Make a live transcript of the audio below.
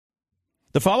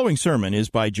The following sermon is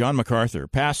by John MacArthur,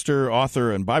 pastor,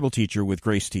 author, and Bible teacher with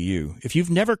Grace to You. If you've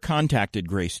never contacted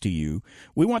Grace to You,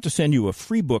 we want to send you a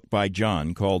free book by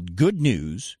John called Good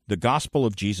News, the Gospel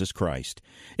of Jesus Christ.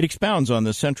 It expounds on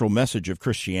the central message of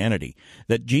Christianity,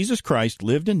 that Jesus Christ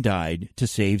lived and died to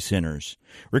save sinners.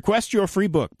 Request your free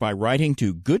book by writing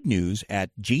to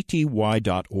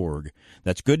goodnews@gty.org.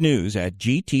 That's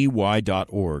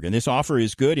goodnews@gty.org. And this offer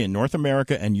is good in North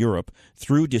America and Europe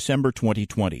through December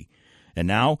 2020. And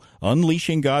now,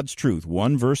 unleashing God's truth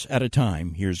one verse at a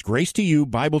time, here's Grace to You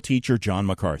Bible teacher John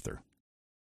MacArthur.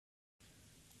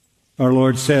 Our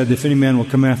Lord said, "If any man will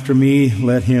come after me,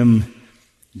 let him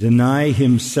deny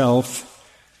himself,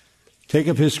 take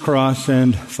up his cross,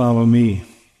 and follow me."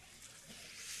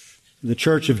 The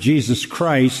Church of Jesus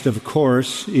Christ, of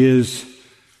course, is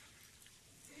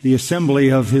the assembly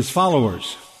of his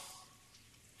followers.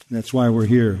 That's why we're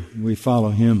here. We follow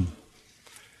him.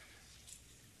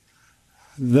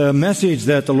 The message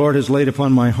that the Lord has laid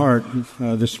upon my heart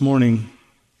this morning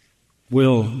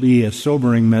will be a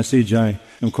sobering message. I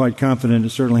am quite confident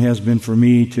it certainly has been for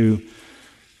me to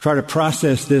try to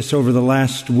process this over the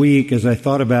last week as I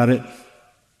thought about it.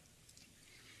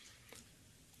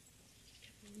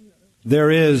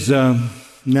 There is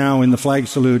now in the flag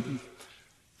salute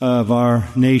of our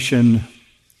nation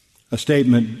a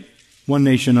statement, "One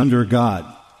nation under God,"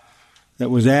 that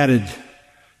was added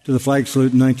to the flag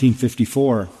salute in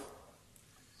 1954.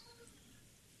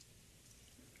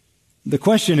 The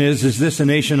question is this a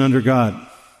nation under God?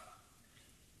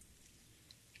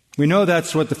 We know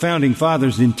that's what the founding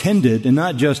fathers intended, and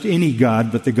not just any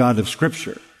God, but the God of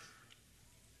Scripture.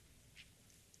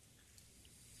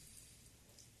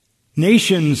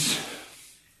 Nations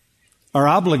are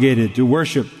obligated to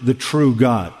worship the true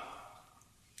God.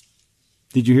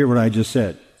 Did you hear what I just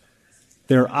said?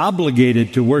 They're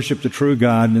obligated to worship the true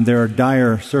God, and there are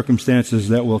dire circumstances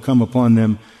that will come upon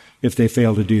them if they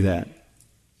fail to do that.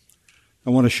 I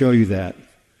want to show you that.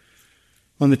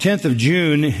 On the 10th of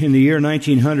June in the year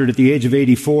 1900, at the age of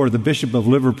 84, the Bishop of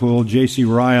Liverpool, J.C.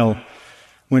 Ryle,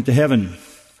 went to heaven.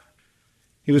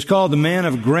 He was called the man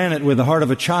of granite with the heart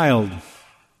of a child.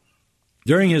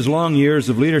 During his long years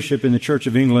of leadership in the Church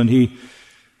of England, he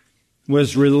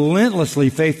was relentlessly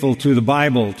faithful to the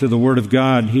Bible, to the Word of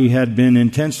God. He had been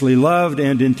intensely loved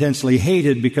and intensely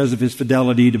hated because of his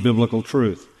fidelity to biblical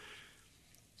truth.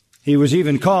 He was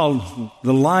even called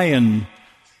the Lion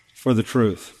for the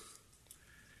truth.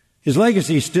 His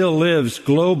legacy still lives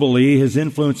globally. His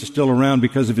influence is still around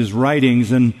because of his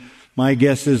writings, and my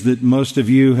guess is that most of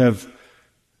you have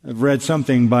read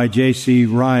something by J.C.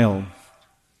 Ryle.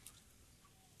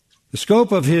 The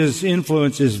scope of his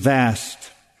influence is vast.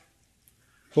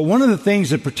 But one of the things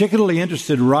that particularly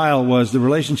interested Ryle was the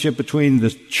relationship between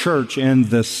the church and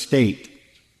the state.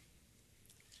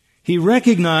 He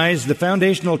recognized the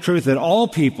foundational truth that all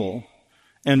people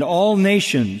and all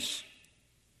nations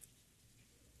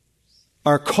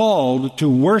are called to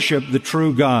worship the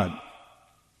true God.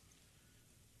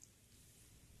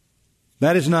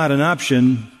 That is not an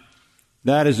option.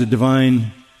 That is a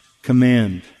divine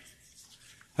command.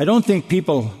 I don't think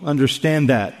people understand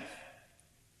that,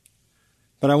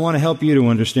 but I want to help you to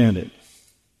understand it.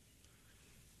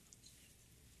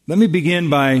 Let me begin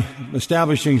by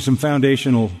establishing some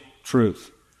foundational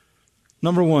truth.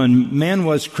 Number one, man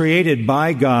was created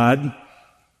by God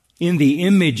in the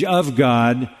image of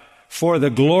God for the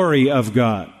glory of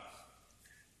God.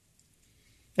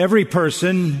 Every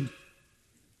person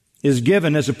is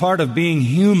given, as a part of being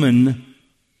human,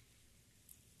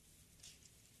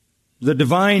 the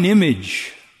divine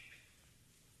image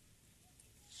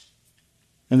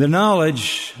and the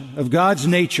knowledge of God's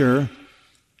nature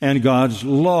and God's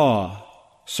law,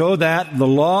 so that the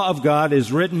law of God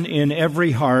is written in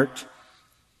every heart,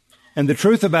 and the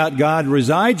truth about God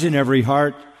resides in every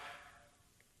heart,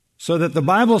 so that the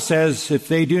Bible says if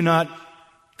they do not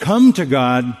come to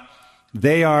God,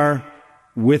 they are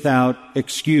without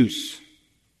excuse.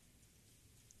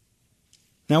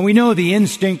 Now we know the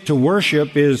instinct to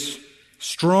worship is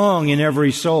strong in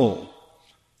every soul.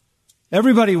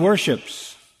 Everybody worships.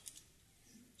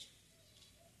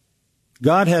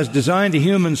 God has designed the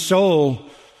human soul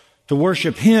to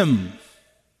worship Him.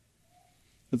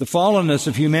 But the fallenness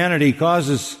of humanity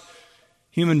causes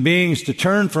human beings to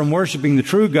turn from worshiping the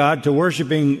true God to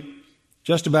worshiping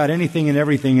just about anything and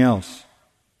everything else.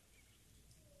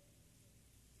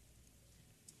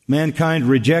 Mankind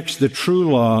rejects the true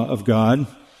law of God,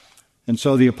 and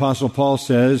so the Apostle Paul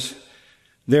says,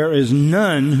 "There is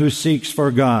none who seeks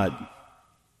for God.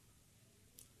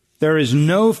 There is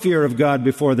no fear of God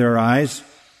before their eyes,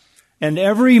 and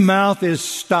every mouth is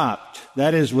stopped,"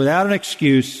 that is, without an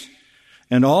excuse,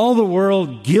 and all the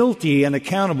world guilty and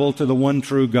accountable to the one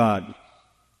true God.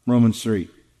 Romans 3.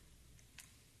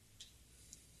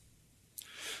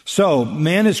 So,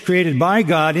 man is created by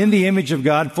God in the image of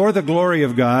God for the glory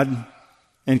of God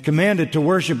and commanded to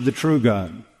worship the true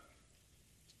God.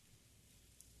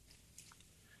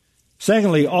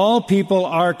 Secondly, all people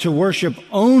are to worship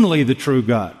only the true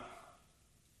God.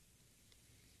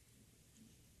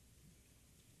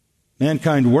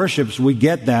 Mankind worships, we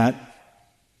get that,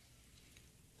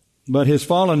 but his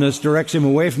fallenness directs him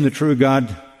away from the true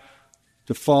God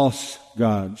to false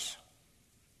gods.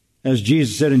 As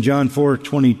Jesus said in John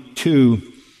 4:22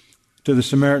 to the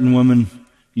Samaritan woman,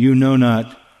 "You know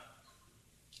not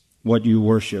what you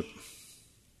worship."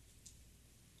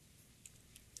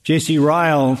 J.C.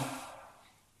 Ryle,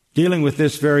 dealing with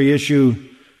this very issue,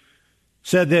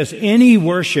 said this: "Any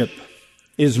worship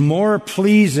is more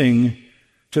pleasing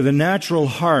to the natural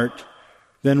heart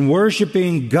than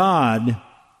worshiping God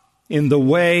in the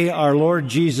way our Lord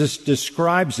Jesus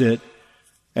describes it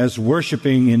as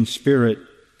worshiping in spirit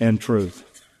and truth."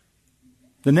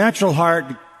 The natural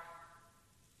heart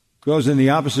goes in the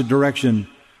opposite direction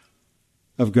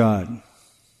of God.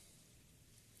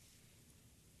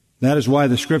 That is why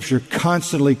the Scripture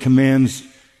constantly commands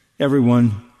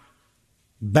everyone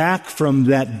back from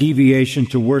that deviation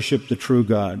to worship the true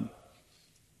God.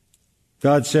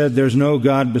 God said, "There's no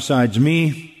God besides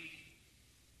me."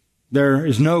 There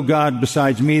is no God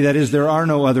besides me. That is, there are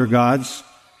no other gods.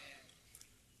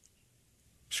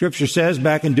 Scripture says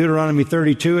back in Deuteronomy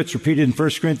 32, it's repeated in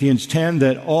 1 Corinthians 10,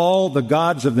 that all the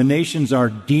gods of the nations are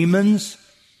demons.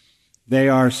 They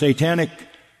are satanic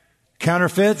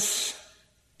counterfeits,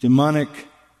 demonic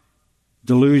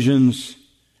delusions.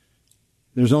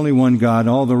 There's only one God.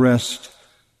 All the rest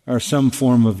are some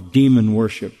form of demon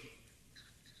worship.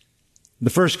 The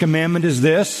first commandment is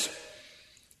this: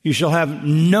 you shall have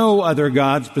no other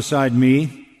gods beside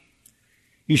me.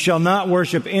 You shall not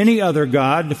worship any other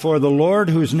God, for the Lord,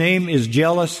 whose name is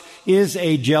jealous, is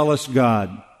a jealous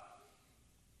God.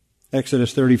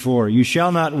 Exodus 34. You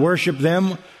shall not worship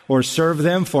them or serve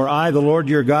them, for I, the Lord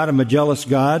your God, am a jealous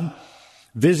God,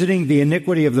 visiting the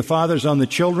iniquity of the fathers on the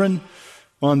children,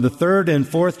 on the third and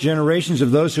fourth generations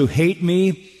of those who hate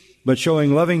me, but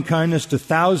showing loving kindness to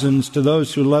thousands to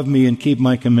those who love me and keep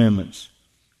my commandments.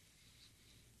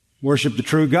 Worship the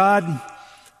true God,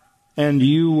 and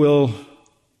you will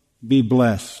be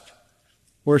blessed.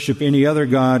 Worship any other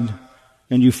God,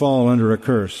 and you fall under a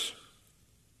curse.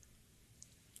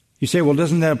 You say, well,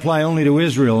 doesn't that apply only to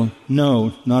Israel?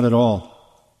 No, not at all.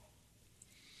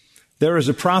 There is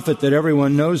a prophet that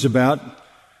everyone knows about.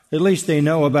 At least they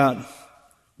know about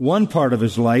one part of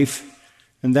his life,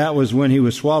 and that was when he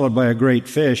was swallowed by a great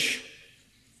fish.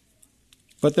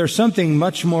 But there's something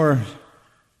much more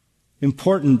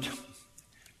important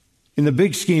in the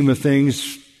big scheme of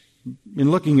things. In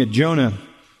looking at Jonah,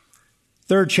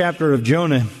 third chapter of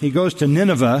Jonah, he goes to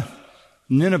Nineveh.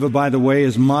 Nineveh, by the way,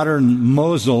 is modern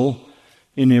Mosul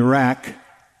in Iraq, at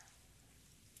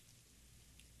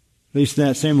least in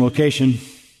that same location.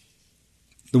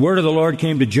 The word of the Lord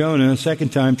came to Jonah, second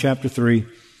time, chapter 3.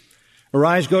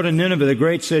 Arise, go to Nineveh, the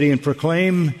great city, and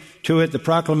proclaim to it the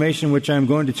proclamation which I am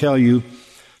going to tell you.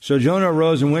 So Jonah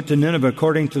arose and went to Nineveh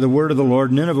according to the word of the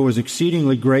Lord. Nineveh was an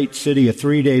exceedingly great city, a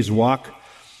 3 days' walk.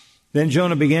 Then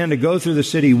Jonah began to go through the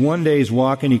city 1 day's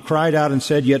walk, and he cried out and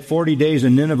said, Yet 40 days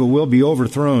and Nineveh will be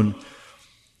overthrown.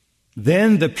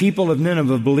 Then the people of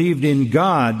Nineveh believed in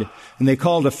God, and they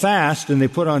called a fast, and they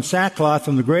put on sackcloth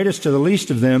from the greatest to the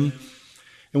least of them.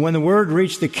 And when the word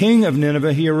reached the king of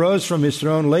Nineveh, he arose from his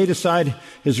throne, laid aside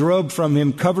his robe from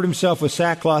him, covered himself with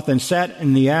sackcloth, and sat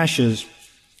in the ashes.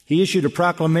 He issued a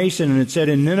proclamation, and it said,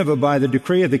 In Nineveh, by the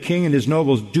decree of the king and his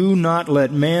nobles, do not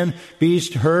let man,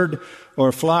 beast, herd,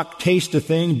 or flock taste a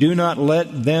thing. Do not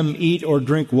let them eat or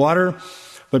drink water.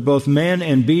 But both man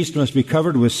and beast must be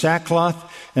covered with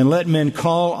sackcloth. And let men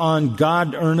call on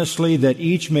God earnestly, that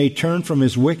each may turn from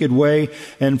his wicked way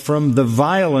and from the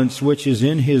violence which is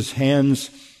in his hands.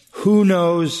 Who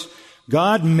knows?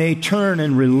 God may turn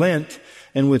and relent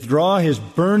and withdraw his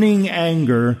burning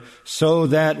anger so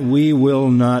that we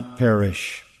will not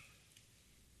perish.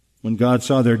 When God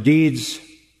saw their deeds,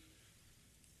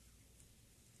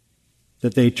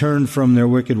 that they turned from their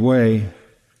wicked way,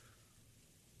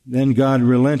 then God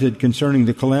relented concerning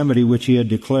the calamity which he had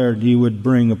declared he would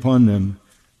bring upon them,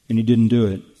 and he didn't do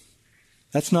it.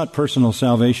 That's not personal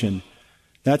salvation.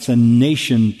 That's a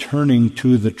nation turning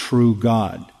to the true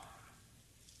God,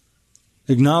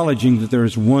 acknowledging that there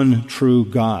is one true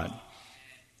God,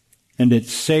 and it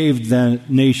saved that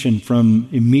nation from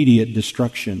immediate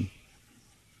destruction.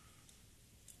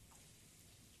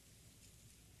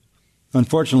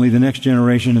 Unfortunately, the next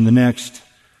generation and the next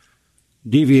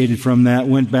deviated from that,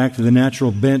 went back to the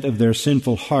natural bent of their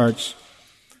sinful hearts,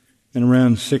 and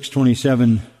around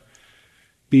 627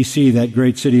 BC, that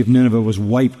great city of Nineveh was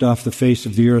wiped off the face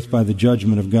of the earth by the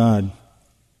judgment of God.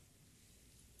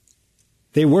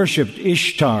 They worshipped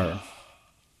Ishtar.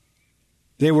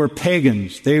 They were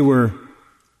pagans. They were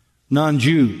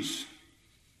non-Jews.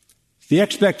 The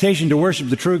expectation to worship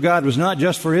the true God was not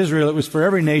just for Israel, it was for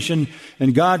every nation,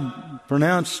 and God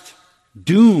pronounced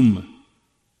doom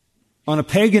on a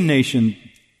pagan nation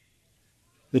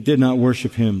that did not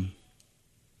worship Him.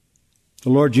 The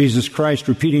Lord Jesus Christ,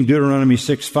 repeating Deuteronomy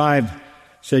 6:5,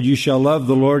 said, "You shall love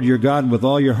the Lord your God with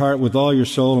all your heart, with all your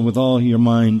soul, and with all your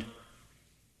mind."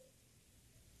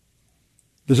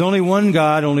 There's only one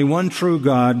God, only one true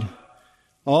God.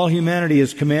 All humanity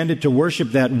is commanded to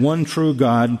worship that one true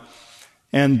God.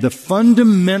 And the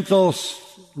fundamental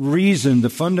reason, the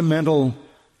fundamental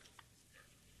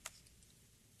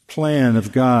plan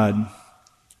of God,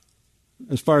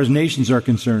 as far as nations are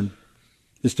concerned,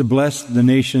 is to bless the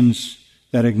nations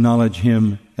that acknowledge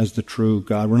Him as the true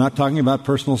God. We're not talking about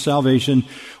personal salvation.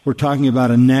 We're talking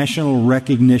about a national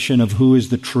recognition of who is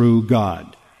the true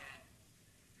God.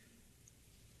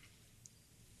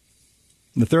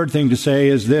 The third thing to say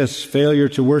is this: failure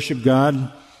to worship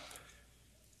God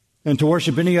and to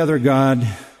worship any other God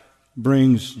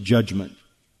brings judgment.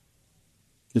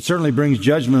 It certainly brings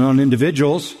judgment on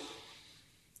individuals,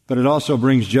 but it also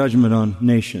brings judgment on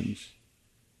nations.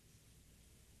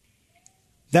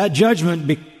 That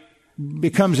judgment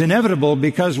becomes inevitable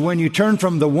because when you turn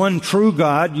from the one true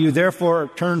God, you therefore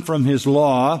turn from His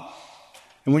law.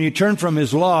 And when you turn from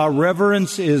His law,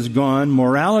 reverence is gone,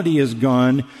 morality is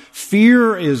gone,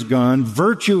 fear is gone,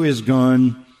 virtue is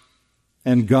gone,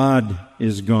 and God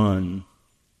is gone.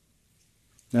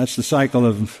 That's the cycle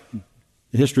of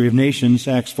the history of nations.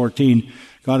 Acts 14,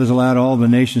 God has allowed all the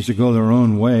nations to go their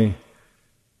own way.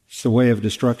 It's the way of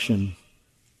destruction.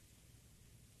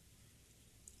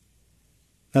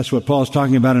 That's what Paul's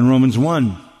talking about in Romans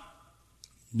 1.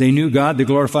 They knew God, they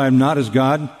glorified Him not as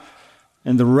God,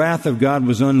 and the wrath of God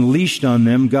was unleashed on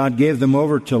them. God gave them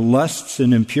over to lusts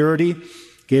and impurity,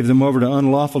 gave them over to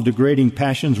unlawful degrading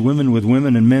passions, women with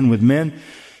women and men with men,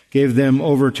 gave them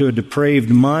over to a depraved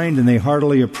mind, and they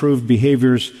heartily approved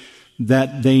behaviors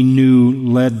that they knew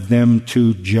led them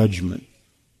to judgment.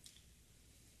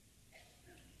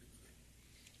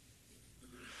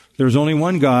 There's only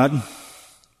one God.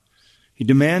 He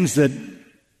demands that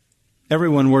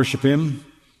everyone worship Him.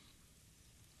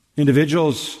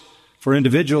 Individuals for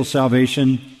individual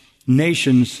salvation,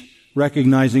 nations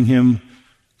recognizing Him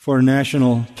for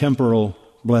national temporal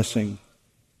blessing.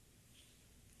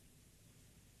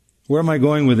 Where am I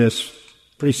going with this?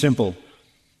 Pretty simple.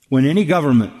 When any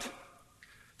government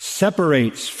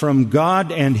separates from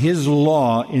God and His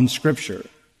law in Scripture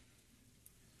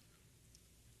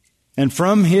and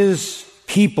from His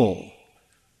people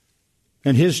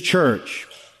and His church,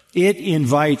 it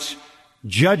invites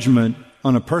judgment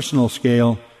on a personal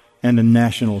scale and a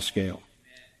national scale.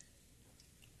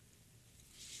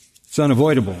 It's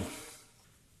unavoidable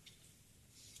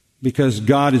because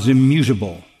God is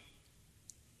immutable.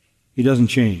 He doesn't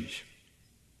change.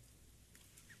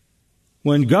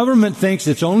 When government thinks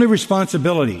its only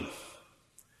responsibility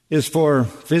is for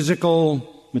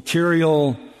physical,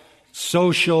 material,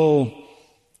 social,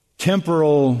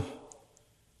 temporal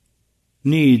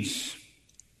needs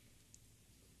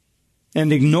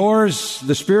and ignores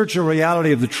the spiritual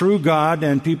reality of the true God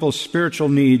and people's spiritual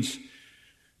needs,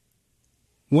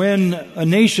 when a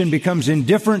nation becomes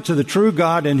indifferent to the true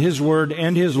God and His Word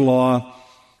and His law,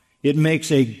 it makes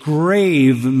a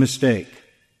grave mistake,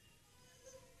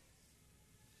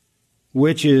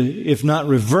 which, if not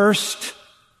reversed,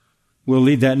 will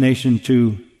lead that nation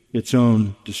to its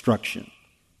own destruction.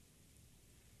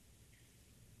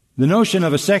 The notion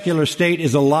of a secular state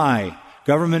is a lie.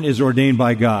 Government is ordained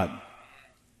by God.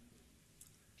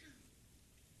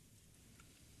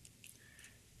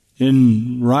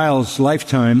 In Ryle's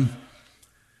lifetime,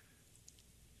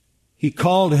 he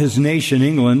called his nation,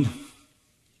 England,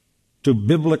 to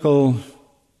biblical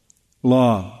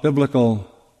law,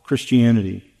 biblical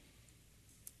Christianity.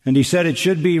 And he said it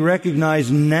should be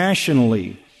recognized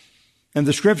nationally, and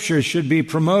the Scriptures should be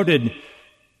promoted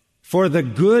for the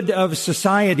good of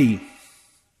society.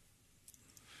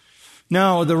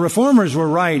 Now, the Reformers were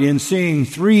right in seeing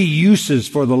three uses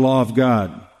for the law of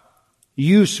God.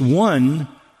 Use one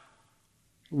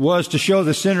was to show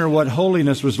the sinner what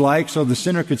holiness was like, so the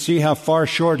sinner could see how far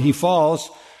short he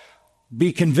falls,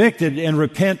 be convicted, and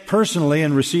repent personally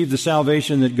and receive the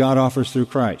salvation that God offers through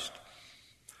Christ.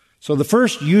 So the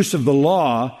first use of the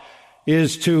law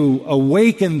is to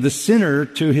awaken the sinner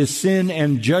to his sin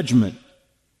and judgment.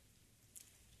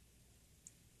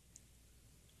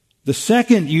 The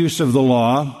second use of the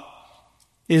law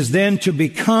is then to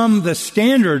become the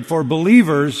standard for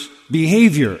believers'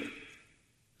 behavior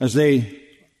as they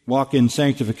walk in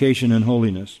sanctification and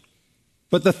holiness.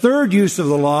 But the third use of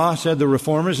the law, said the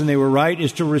Reformers, and they were right,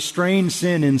 is to restrain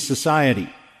sin in society.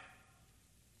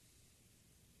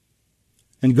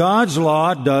 And God's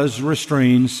law does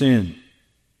restrain sin.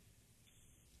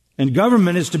 And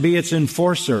government is to be its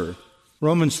enforcer.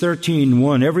 Romans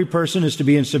 13:1, every person is to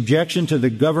be in subjection to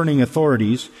the governing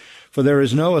authorities, for there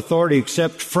is no authority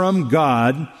except from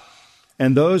God,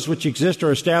 and those which exist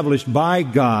are established by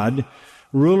God.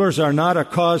 Rulers are not a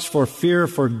cause for fear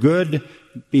for good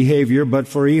behavior, but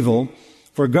for evil.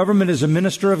 For government is a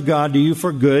minister of God to you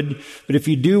for good, but if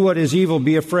you do what is evil,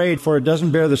 be afraid, for it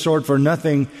doesn't bear the sword for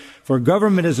nothing. For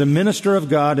government is a minister of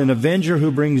God, an avenger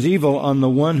who brings evil on the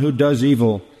one who does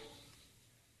evil.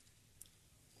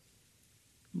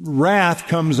 Wrath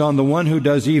comes on the one who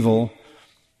does evil,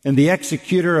 and the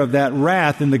executor of that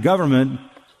wrath in the government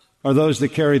are those that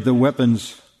carry the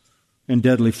weapons and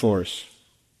deadly force.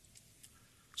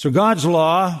 So God's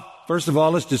law, first of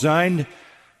all, is designed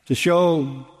to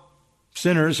show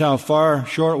sinners how far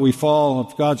short we fall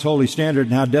of God's holy standard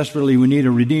and how desperately we need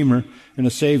a Redeemer and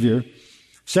a Savior.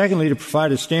 Secondly, to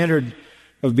provide a standard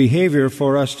of behavior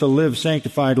for us to live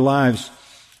sanctified lives.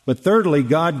 But thirdly,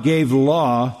 God gave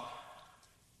law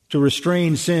to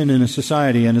restrain sin in a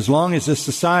society. And as long as this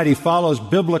society follows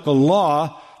biblical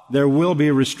law, there will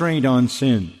be restraint on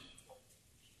sin.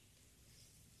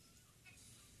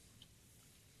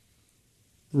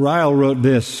 Ryle wrote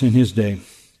this in his day.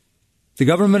 The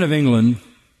government of England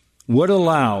would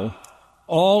allow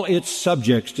all its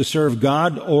subjects to serve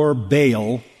God or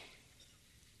Baal,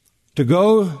 to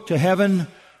go to heaven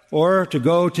or to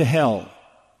go to hell,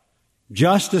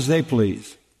 just as they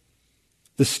please.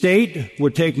 The state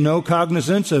would take no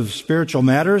cognizance of spiritual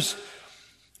matters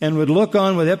and would look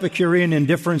on with Epicurean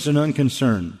indifference and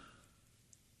unconcern.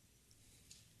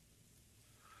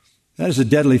 That is a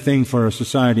deadly thing for a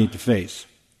society to face.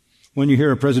 When you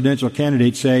hear a presidential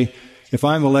candidate say, if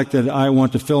I'm elected, I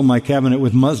want to fill my cabinet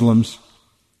with Muslims,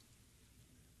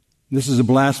 this is a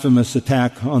blasphemous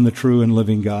attack on the true and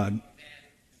living God.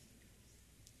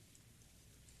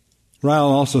 Ryle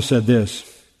also said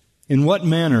this, in what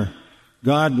manner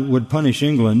God would punish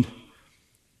England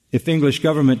if English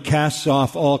government casts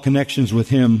off all connections with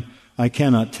him, I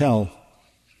cannot tell.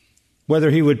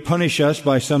 Whether he would punish us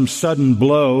by some sudden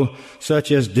blow,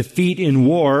 such as defeat in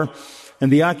war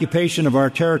and the occupation of our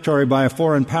territory by a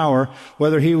foreign power,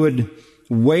 whether he would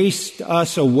waste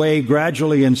us away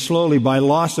gradually and slowly by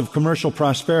loss of commercial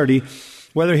prosperity,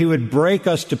 whether he would break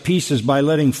us to pieces by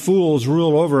letting fools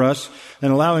rule over us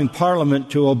and allowing Parliament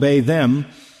to obey them,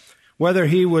 whether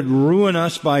he would ruin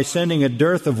us by sending a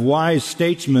dearth of wise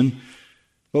statesmen.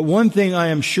 But one thing I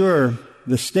am sure,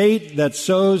 the state that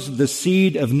sows the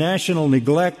seed of national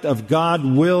neglect of God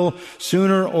will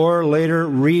sooner or later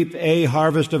reap a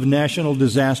harvest of national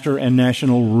disaster and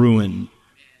national ruin.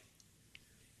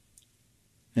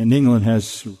 And England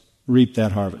has reaped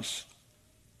that harvest.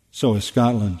 So has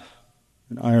Scotland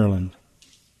and Ireland.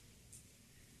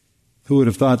 Who would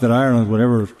have thought that Ireland would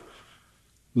ever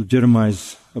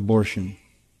legitimize abortion?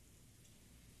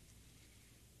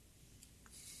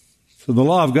 So the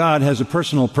law of God has a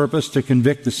personal purpose to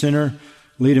convict the sinner,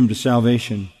 lead him to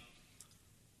salvation.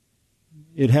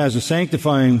 It has a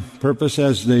sanctifying purpose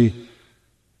as the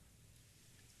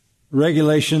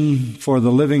regulation for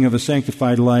the living of a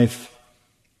sanctified life,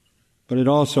 but it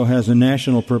also has a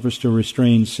national purpose to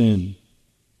restrain sin.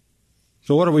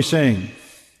 So what are we saying?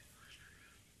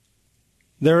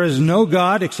 There is no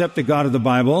God except the God of the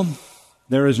Bible.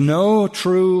 There is no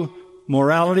true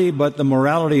morality but the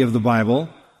morality of the Bible.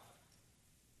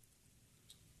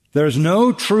 There is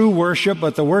no true worship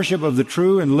but the worship of the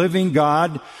true and living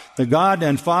God, the God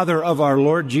and Father of our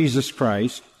Lord Jesus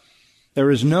Christ.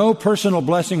 There is no personal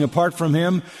blessing apart from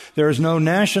Him. There is no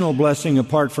national blessing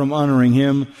apart from honoring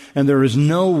Him. And there is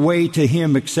no way to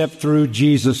Him except through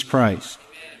Jesus Christ.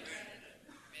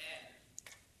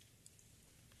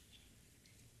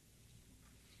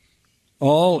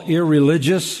 All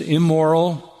irreligious,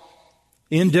 immoral,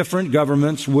 indifferent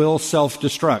governments will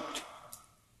self-destruct.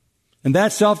 And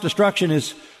that self-destruction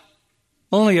is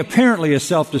only apparently a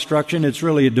self-destruction. It's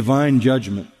really a divine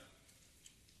judgment.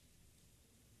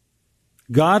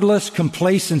 Godless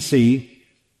complacency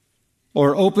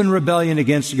or open rebellion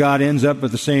against God ends up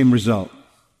with the same result.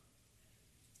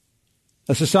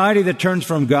 A society that turns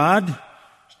from God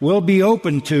will be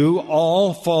open to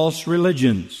all false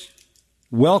religions.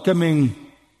 welcoming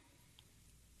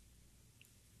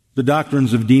the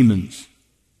doctrines of demons.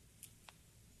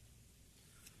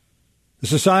 The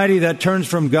society that turns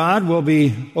from God will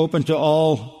be open to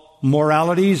all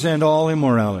moralities and all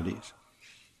immoralities,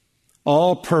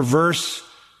 all perverse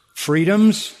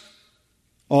freedoms,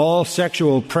 all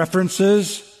sexual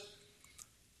preferences,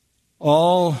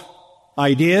 all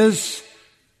ideas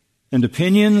and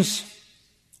opinions,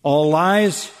 all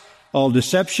lies, all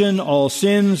deception, all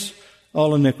sins,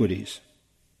 all iniquities.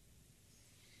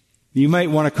 You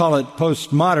might want to call it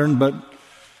postmodern, but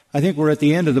I think we're at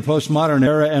the end of the postmodern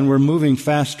era and we're moving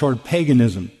fast toward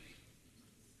paganism.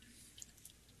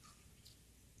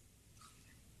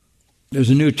 There's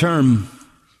a new term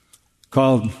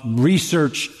called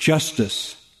research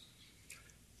justice.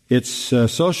 Its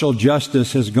social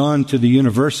justice has gone to the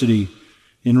university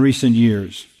in recent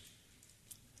years.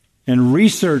 And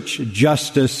research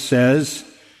justice says,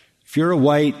 if you're a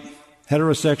white,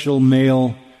 heterosexual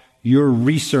male, your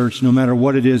research, no matter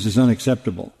what it is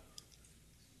unacceptable.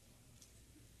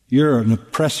 You're an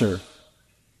oppressor.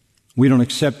 We don't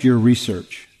accept your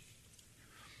research.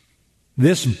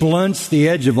 This blunts the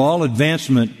edge of all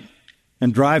advancement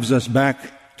and drives us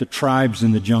back to tribes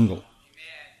in the jungle.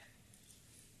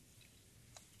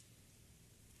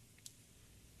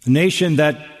 A nation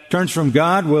that turns from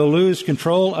God will lose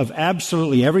control of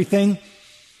absolutely everything.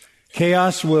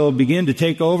 Chaos will begin to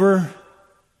take over,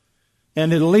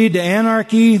 and it'll lead to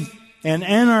anarchy, and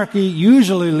anarchy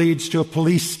usually leads to a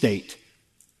police state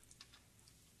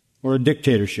or a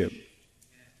dictatorship.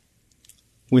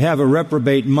 We have a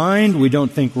reprobate mind. We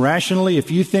don't think rationally.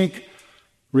 If you think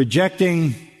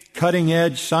rejecting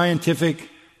cutting-edge scientific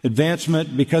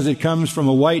advancement because it comes from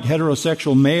a white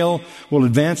heterosexual male will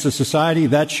advance the society,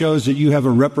 that shows that you have a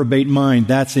reprobate mind.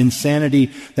 That's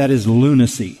insanity. That is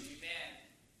lunacy.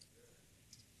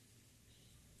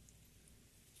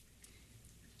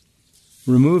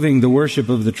 Removing the worship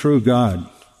of the true God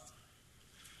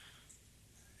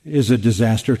is a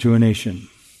disaster to a nation.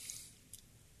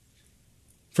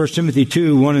 1 Timothy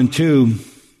 2, 1 and 2,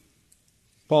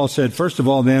 Paul said, "First of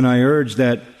all, then, I urge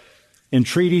that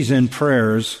entreaties and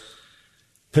prayers,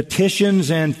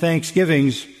 petitions and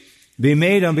thanksgivings be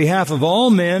made on behalf of all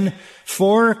men,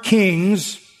 for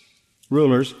kings,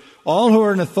 rulers, all who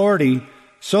are in authority,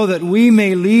 so that we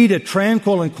may lead a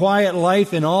tranquil and quiet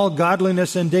life in all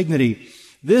godliness and dignity."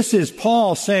 This is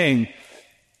Paul saying,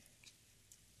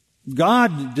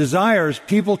 God desires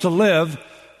people to live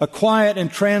a quiet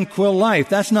and tranquil life.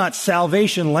 That's not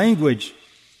salvation language.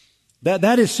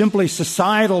 That is simply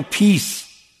societal peace,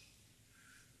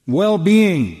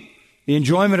 well-being, the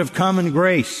enjoyment of common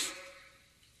grace.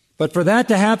 But for that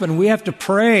to happen, we have to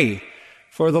pray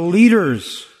for the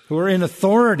leaders who are in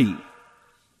authority.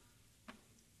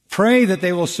 Pray that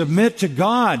they will submit to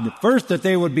God. First, that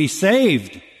they would be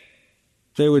saved.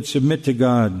 They would submit to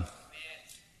God.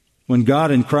 When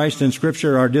God and Christ and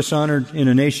Scripture are dishonored in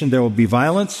a nation, there will be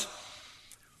violence.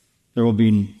 There will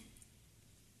be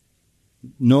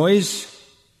noise,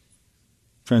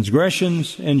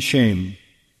 transgressions, and shame.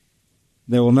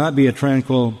 There will not be a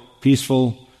tranquil,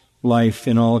 peaceful life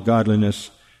in all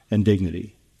godliness and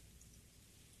dignity.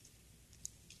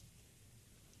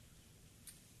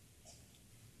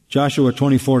 Joshua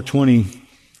 24:20,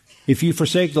 "If you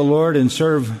forsake the Lord and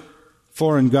serve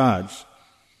foreign gods,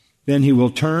 then he will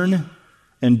turn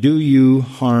and do you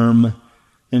harm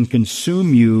and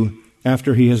consume you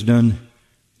after he has done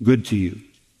good to you."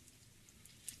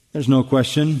 There's no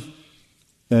question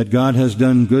that God has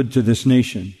done good to this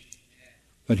nation,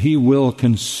 but he will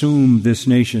consume this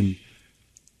nation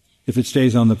if it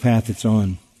stays on the path it's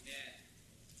on.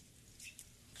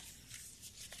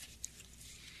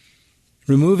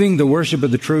 Removing the worship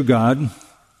of the true God,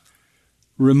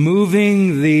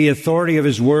 removing the authority of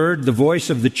his word, the voice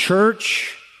of the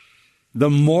church, the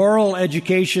moral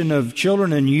education of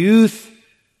children and youth,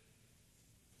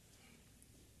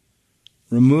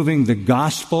 removing the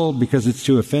gospel because it's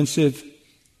too offensive,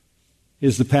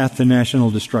 is the path to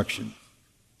national destruction.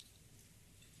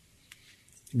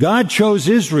 God chose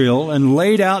Israel and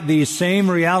laid out these same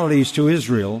realities to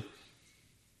Israel.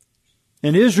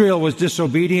 And Israel was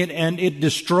disobedient, and it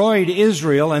destroyed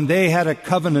Israel, and they had a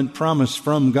covenant promise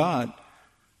from God.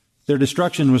 Their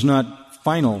destruction was not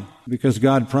final, because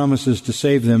God promises to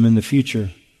save them in the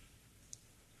future.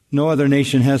 No other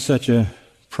nation has such a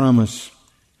promise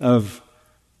of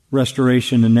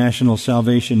restoration and national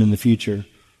salvation in the future.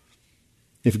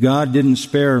 If God didn't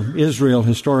spare Israel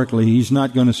historically, he's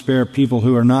not going to spare people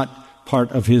who are not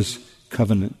part of his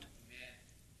covenant.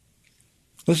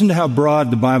 Listen to how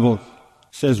broad the Bible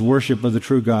says worship of the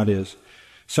true God is.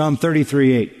 Psalm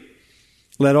 33:8.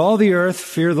 Let all the earth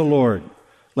fear the Lord.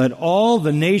 Let all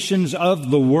the nations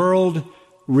of the world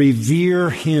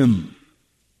revere him.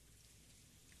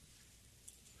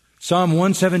 Psalm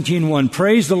 117:1.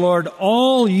 Praise the Lord,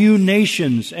 all you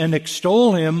nations, and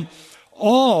extol him,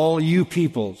 all you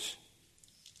peoples.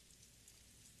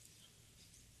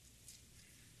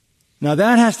 Now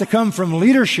that has to come from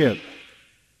leadership.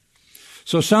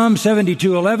 So Psalm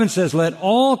 72:11 says, let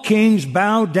all kings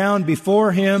bow down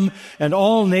before him and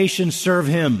all nations serve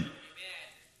him.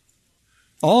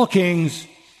 All kings,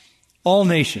 all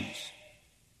nations.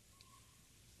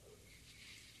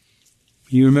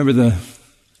 You remember the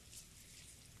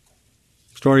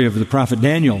story of the prophet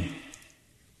Daniel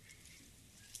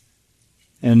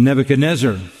and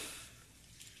Nebuchadnezzar,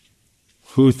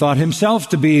 who thought himself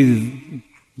to be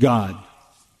God.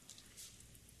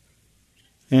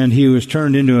 And he was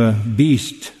turned into a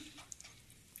beast.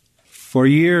 For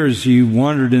years he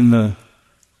wandered in the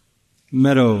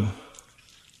meadow,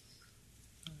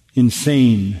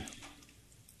 insane,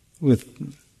 with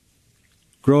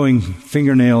growing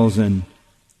fingernails and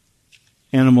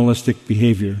animalistic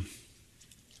behavior.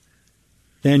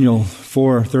 Daniel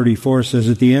 4:34 says,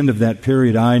 at the end of that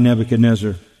period, I,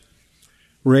 Nebuchadnezzar,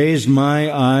 raised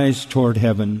my eyes toward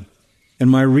heaven,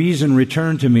 and my reason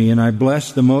returned to me, and I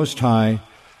blessed the Most High,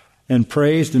 and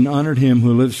praised and honored him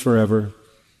who lives forever.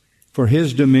 For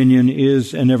his dominion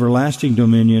is an everlasting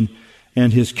dominion,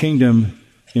 and his kingdom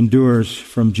endures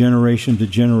from generation to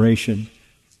generation.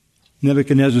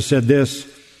 Nebuchadnezzar said this,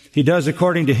 he does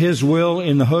according to his will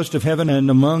in the host of heaven and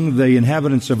among the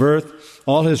inhabitants of earth.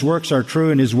 All his works are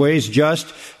true and his ways just,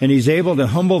 and he's able to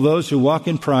humble those who walk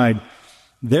in pride.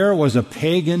 There was a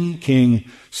pagan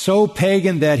king, so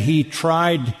pagan that he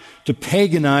tried to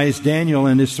paganize Daniel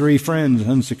and his three friends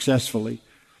unsuccessfully.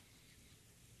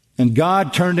 And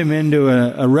God turned him into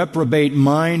a reprobate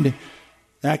mind,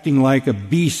 acting like a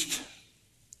beast,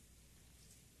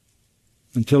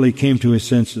 until he came to his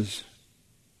senses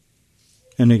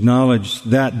and acknowledged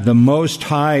that the Most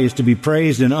High is to be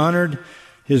praised and honored.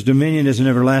 His dominion is an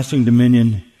everlasting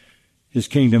dominion. His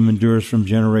kingdom endures from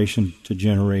generation to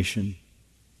generation.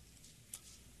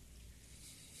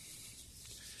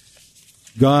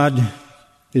 God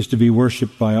is to be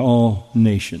worshiped by all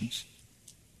nations.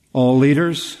 All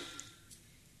leaders,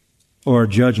 or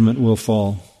judgment will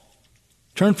fall.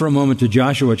 Turn for a moment to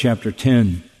Joshua chapter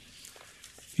 10.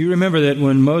 You remember that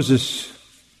when Moses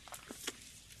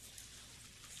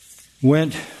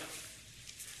went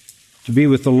to be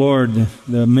with the Lord,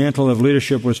 the mantle of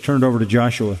leadership was turned over to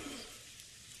Joshua.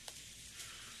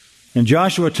 And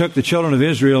Joshua took the children of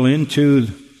Israel into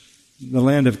the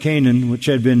land of Canaan, which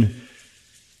had been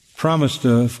promised,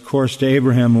 of course, to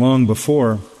Abraham long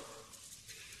before.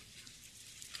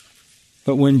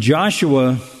 But when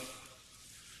Joshua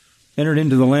entered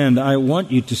into the land, I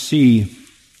want you to see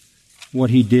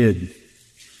what he did.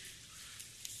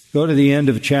 Go to the end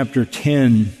of chapter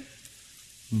 10,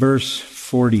 verse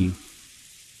 40.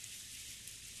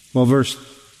 Well, verse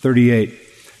 38.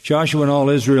 Joshua and all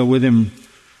Israel with him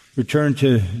returned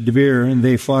to Debir, and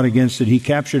they fought against it. He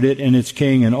captured it and its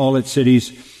king and all its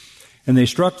cities, and they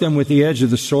struck them with the edge of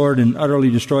the sword and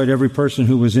utterly destroyed every person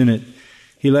who was in it.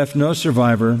 He left no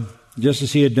survivor, just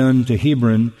as he had done to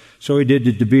Hebron, so he did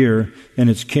to Debir and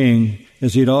its king,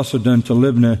 as he had also done to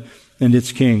Libnah and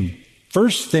its king.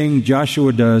 First thing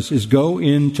Joshua does is go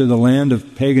into the land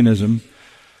of paganism,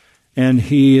 and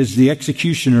he is the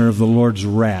executioner of the Lord's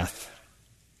wrath.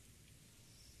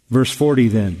 Verse 40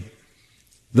 then.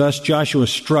 Thus Joshua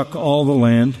struck all the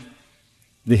land,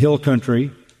 the hill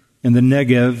country, and the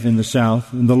Negev in the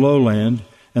south, and the lowland,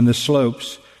 and the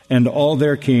slopes, and all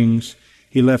their kings.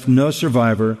 He left no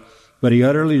survivor, but he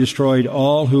utterly destroyed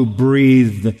all who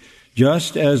breathed,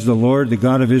 just as the Lord, the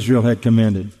God of Israel, had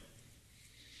commanded.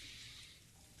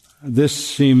 This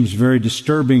seems very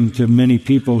disturbing to many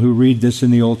people who read this in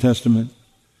the Old Testament.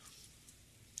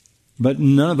 But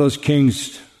none of those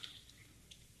kings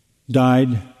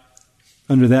died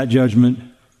under that judgment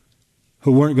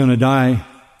who weren't going to die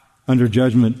under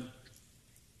judgment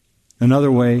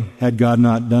another way had God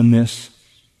not done this.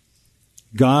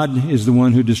 God is the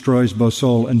one who destroys both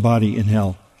soul and body in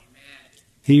hell.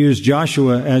 He used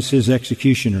Joshua as his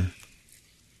executioner.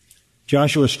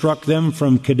 Joshua struck them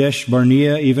from Kadesh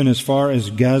Barnea even as far as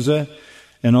Gaza,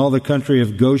 and all the country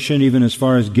of Goshen even as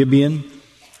far as Gibeon.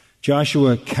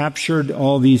 Joshua captured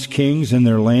all these kings and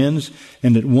their lands,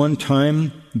 and at one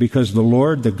time, because the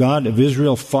Lord, the God of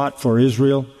Israel, fought for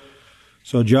Israel,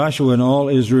 so Joshua and all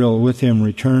Israel with him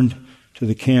returned to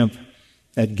the camp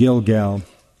at Gilgal.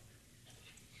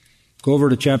 Go over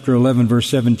to chapter 11, verse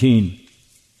 17.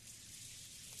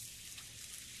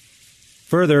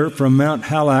 Further, from Mount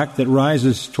Halak that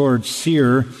rises towards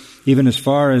Seir, even as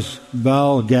far as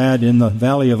Baal-Gad in the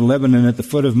valley of Lebanon at the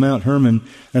foot of Mount Hermon,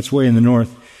 that's way in the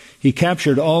north, he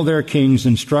captured all their kings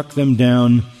and struck them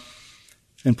down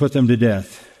and put them to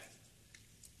death.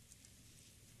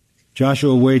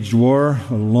 Joshua waged war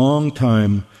a long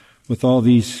time with all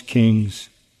these kings.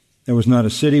 There was not a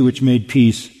city which made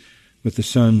peace with the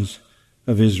sons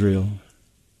of Israel.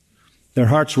 Their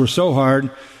hearts were so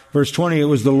hard. Verse 20, it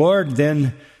was the Lord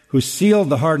then who sealed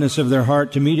the hardness of their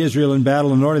heart to meet Israel in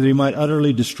battle in order that he might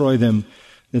utterly destroy them,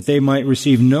 that they might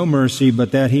receive no mercy,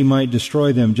 but that he might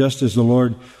destroy them, just as the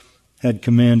Lord had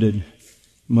commanded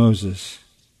Moses.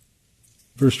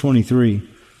 Verse 23,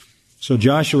 so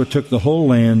Joshua took the whole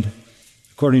land,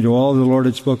 according to all the Lord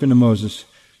had spoken to Moses.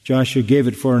 Joshua gave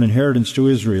it for an inheritance to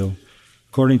Israel,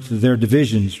 according to their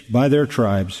divisions, by their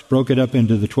tribes, broke it up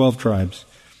into the 12 tribes,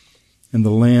 and the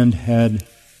land had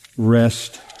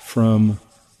rest from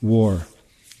war.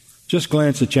 Just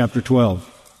glance at chapter 12.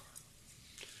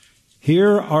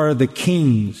 Here are the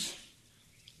kings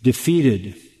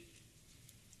defeated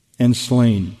and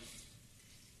slain.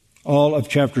 All of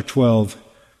chapter 12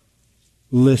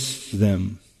 lists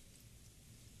them.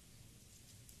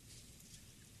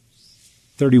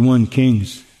 31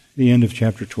 kings, the end of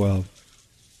chapter 12.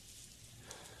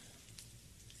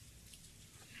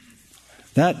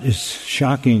 That is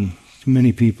shocking to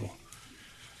many people,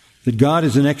 that God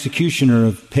is an executioner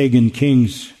of pagan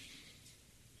kings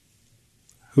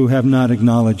who have not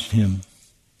acknowledged him.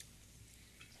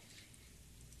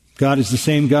 God is the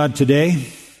same God today.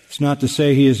 It's not to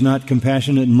say he is not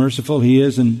compassionate and merciful. He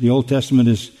is, and the Old Testament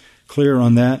is clear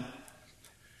on that.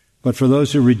 But for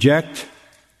those who reject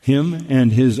him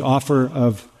and his offer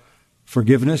of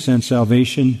forgiveness and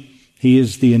salvation, he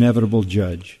is the inevitable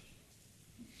judge.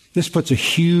 This puts a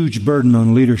huge burden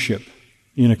on leadership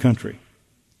in a country.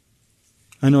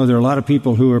 I know there are a lot of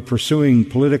people who are pursuing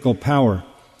political power.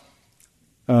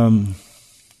 That's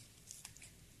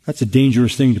a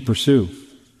dangerous thing to pursue.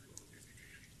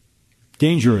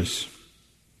 Dangerous.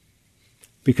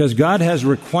 Because God has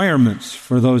requirements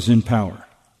for those in power.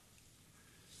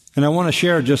 And I want to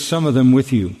share just some of them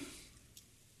with you.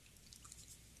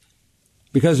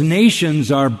 Because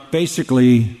nations are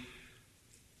basically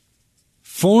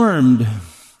formed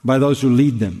by those who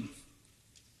lead them.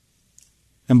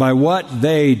 And by what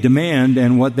they demand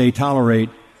and what they tolerate,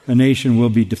 a nation will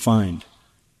be defined.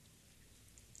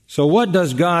 So what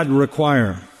does God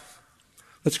require?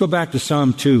 Let's go back to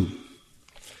Psalm 2.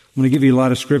 I'm going to give you a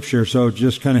lot of scripture, so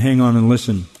just kind of hang on and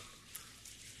listen.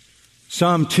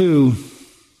 Psalm 2,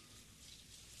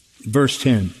 verse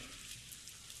 10.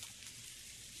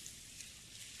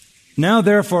 Now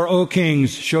therefore, O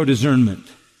kings, show discernment.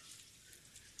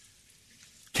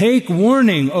 Take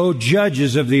warning, O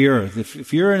judges of the earth.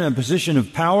 If you're in a position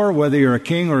of power, whether you're a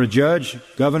king or a judge,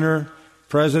 governor,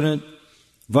 president,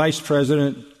 vice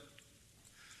president,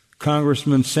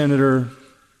 congressman, senator,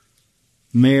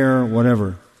 mayor,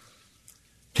 whatever.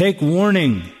 Take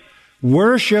warning.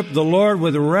 Worship the Lord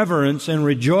with reverence and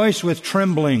rejoice with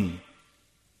trembling.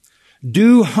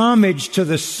 Do homage to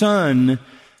the Son,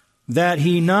 that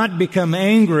he not become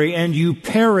angry and you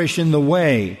perish in the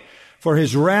way. For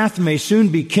his wrath may soon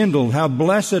be kindled. How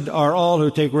blessed are all who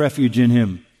take refuge in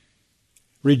him.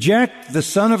 Reject the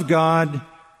Son of God,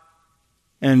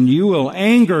 and you will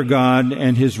anger God,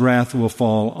 and his wrath will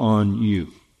fall on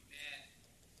you.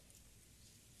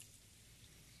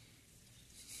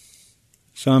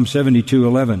 Psalm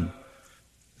 72:11.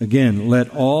 Again, let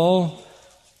all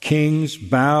kings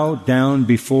bow down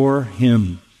before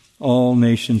him. All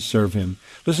nations serve him.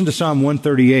 Listen to Psalm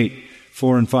 138,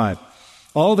 4 and 5.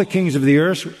 All the kings of the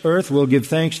earth will give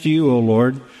thanks to you, O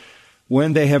Lord,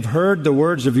 when they have heard the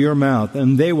words of your mouth,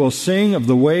 and they will sing of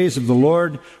the ways of the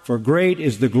Lord, for great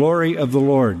is the glory of the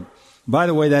Lord. By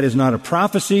the way, that is not a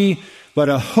prophecy, but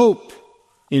a hope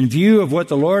in view of what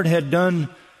the Lord had done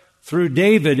through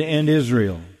David and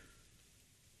Israel.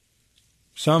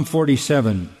 Psalm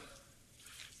 47.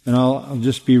 And I'll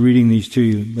just be reading these to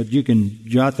you, but you can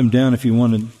jot them down if you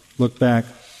want to look back.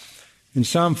 In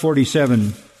Psalm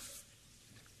 47,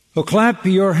 "Oh, clap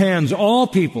your hands, all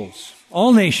peoples,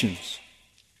 all nations.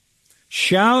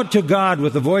 Shout to God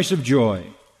with the voice of joy.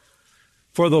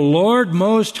 For the Lord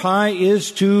Most High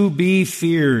is to be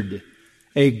feared,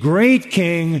 a great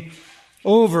king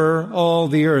over all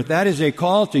the earth." That is a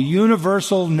call to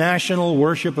universal national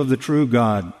worship of the true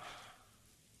God.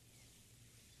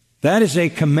 That is a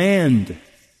command.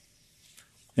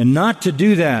 And not to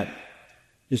do that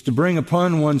is to bring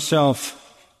upon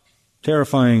oneself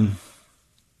terrifying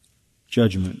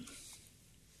judgment.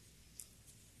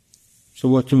 So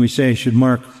what can we say should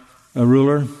mark a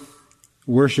ruler?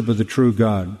 Worship of the true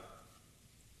God.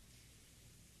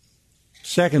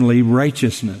 Secondly,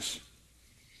 righteousness.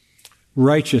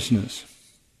 Righteousness.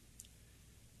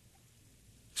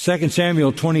 2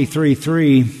 Samuel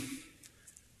 23:3,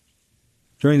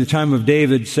 during the time of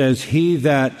David, says, "He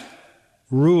that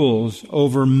rules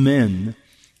over men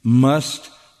must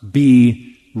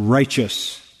be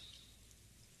righteous."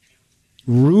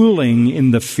 Ruling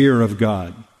in the fear of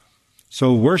God.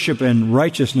 So worship and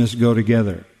righteousness go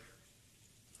together.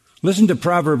 Listen to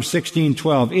Proverbs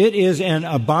 16:12. "It is an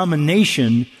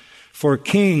abomination for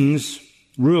kings,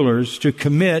 rulers, to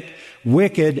commit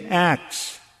wicked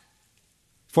acts.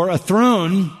 For a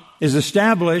throne is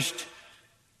established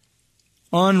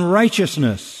on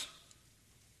righteousness."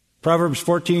 Proverbs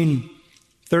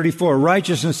 14:34.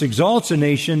 "Righteousness exalts a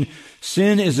nation.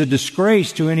 Sin is a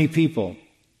disgrace to any people."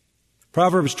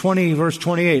 Proverbs 20, verse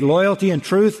 28. "Loyalty and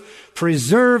truth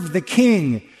preserve the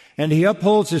king, and he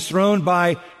upholds his throne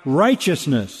by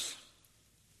righteousness."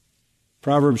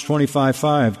 Proverbs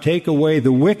 25:5. "Take away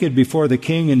the wicked before the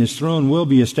king, and his throne will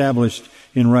be established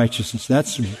in righteousness."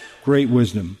 That's great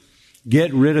wisdom.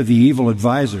 Get rid of the evil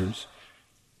advisors,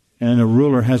 and a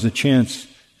ruler has a chance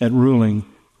at ruling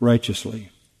righteously.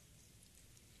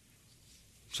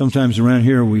 Sometimes around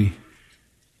here we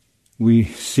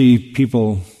see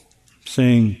people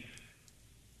saying,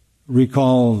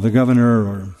 recall the governor,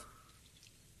 or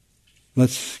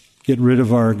let's get rid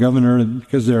of our governor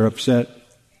because they're upset.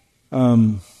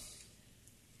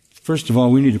 First of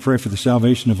all, we need to pray for the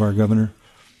salvation of our governor.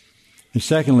 And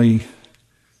secondly,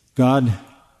 God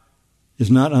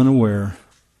is not unaware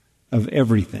of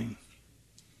everything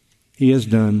He has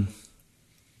done.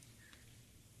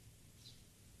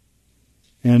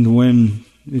 And when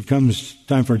it comes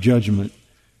time for judgment,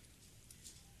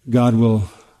 God will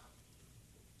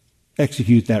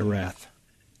execute that wrath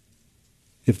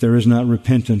if there is not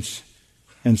repentance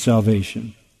and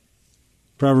salvation.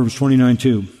 Proverbs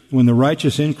 29:2. "When the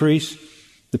righteous increase,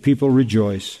 the people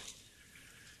rejoice.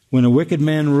 When a wicked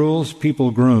man rules, people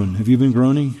groan." Have you been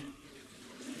groaning?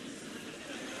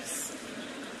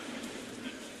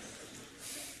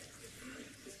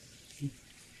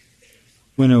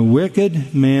 When a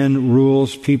wicked man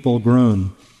rules, people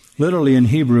groan. Literally in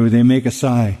Hebrew, they make a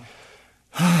sigh.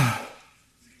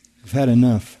 I've had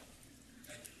enough.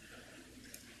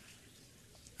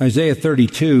 Isaiah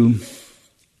 32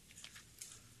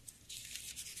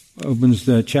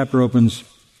 the chapter opens,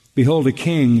 "Behold, a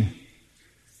king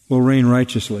will reign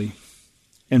righteously,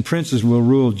 and princes will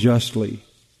rule justly.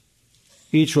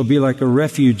 Each will be like a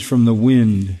refuge from the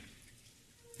wind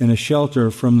and a shelter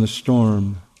from the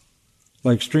storm,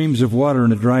 like streams of water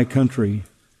in a dry country,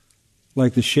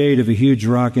 like the shade of a huge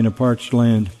rock in a parched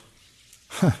land."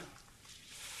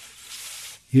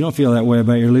 You don't feel that way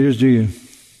about your leaders, do you?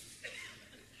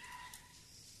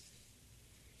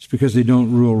 It's because they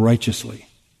don't rule righteously.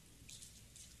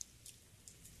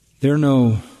 They're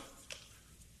no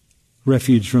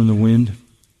refuge from the wind.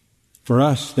 For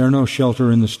us, they're no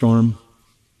shelter in the storm.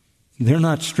 They're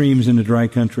not streams in a dry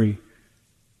country.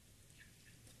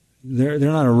 They're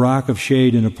not a rock of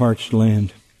shade in a parched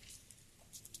land.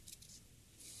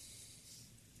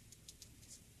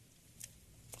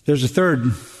 There's a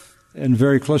third and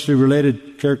very closely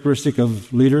related characteristic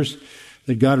of leaders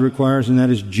that God requires, and that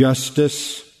is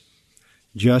justice.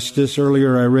 Justice.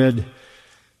 Earlier I read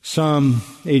Psalm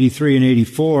 83 and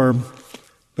 84,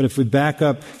 but if we back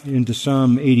up into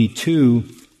Psalm 82,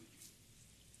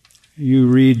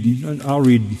 I'll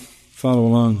read, follow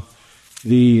along,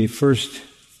 the first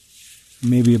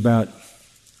maybe about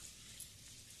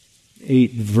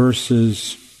 8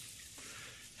 verses.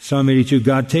 Psalm 82,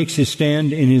 "God takes his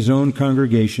stand in his own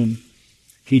congregation.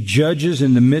 He judges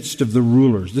in the midst of the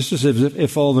rulers." This is as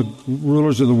if all the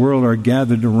rulers of the world are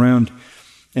gathered around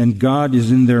and God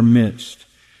is in their midst.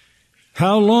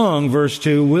 "How long," verse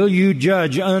 2, "will you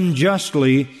judge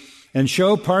unjustly and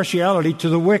show partiality to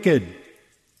the wicked?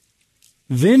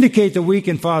 Vindicate the weak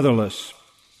and fatherless.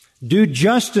 Do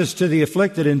justice to the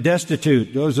afflicted and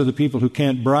destitute." Those are the people who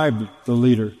can't bribe the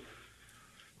leader.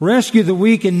 "Rescue the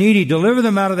weak and needy. Deliver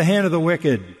them out of the hand of the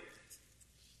wicked.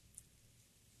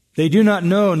 They do not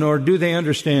know, nor do they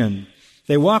understand.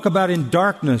 They walk about in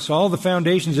darkness. All the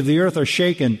foundations of the earth are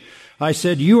shaken. I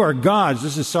said, you are gods."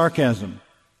 This is sarcasm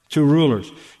to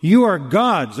rulers. "You are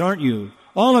gods, aren't you?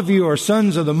 All of you are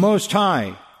sons of the Most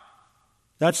High."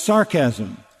 That's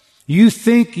sarcasm. You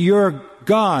think you're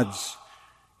gods.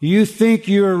 You think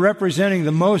you're representing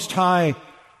the Most High.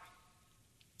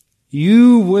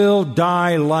 You will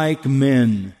die like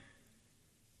men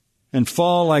and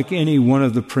fall like any one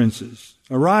of the princes.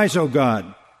 "Arise, O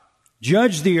God,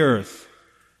 judge the earth,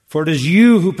 For it is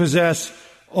you who possess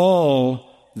all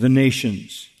the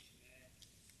nations.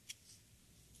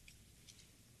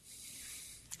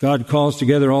 God calls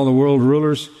together all the world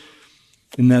rulers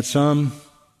in that psalm.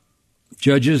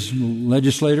 Judges,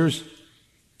 legislators,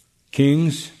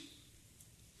 kings,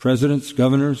 presidents,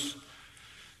 governors,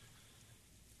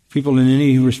 people in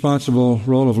any responsible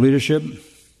role of leadership,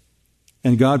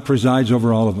 and God presides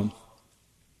over all of them.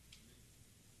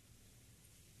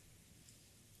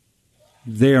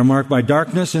 They are marked by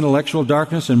darkness, intellectual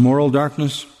darkness, and moral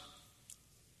darkness.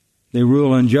 They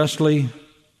rule unjustly.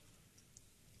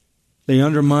 They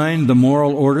undermine the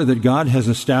moral order that God has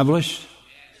established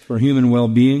for human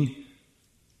well-being.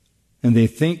 And they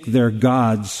think they're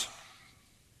gods,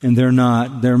 and they're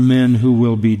not. They're men who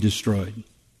will be destroyed.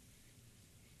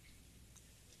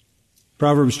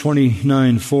 Proverbs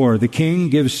 29:4, the king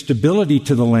gives stability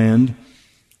to the land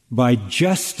by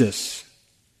justice,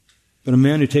 but a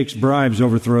man who takes bribes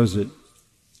overthrows it.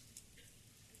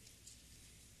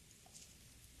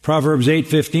 Proverbs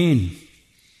 8:15,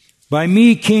 by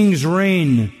me kings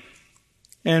reign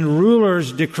and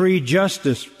rulers decree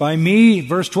justice. By me,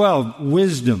 verse 12,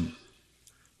 wisdom.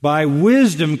 By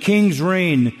wisdom kings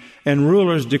reign and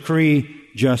rulers decree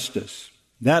justice.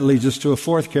 That leads us to a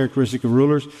fourth characteristic of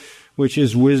rulers, which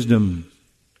is wisdom.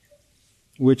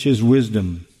 Which is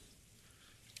wisdom.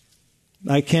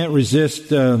 I can't resist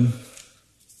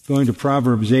going to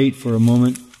Proverbs 8 for a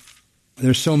moment.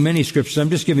 There's so many scriptures.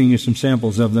 I'm just giving you some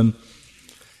samples of them.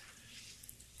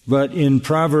 But in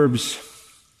Proverbs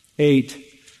 8,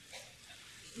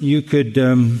 you could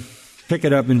pick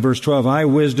it up in verse 12. I,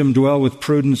 wisdom, dwell with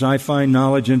prudence. I find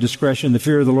knowledge and discretion. The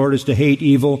fear of the Lord is to hate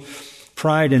evil.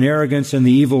 Pride and arrogance and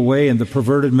the evil way and the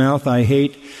perverted mouth I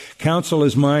hate. Counsel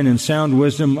is mine and sound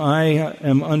wisdom. I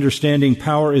am understanding.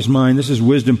 Power is mine. This is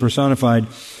wisdom personified.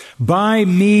 By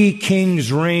me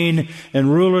kings reign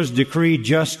and rulers decree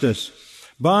justice.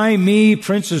 By me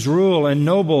princes rule and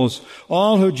nobles,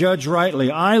 all who judge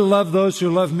rightly. I love those who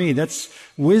love me. That's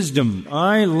wisdom.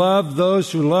 I love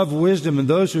those who love wisdom, and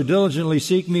those who diligently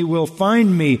seek me will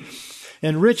find me.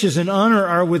 And riches and honor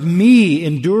are with me,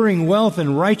 enduring wealth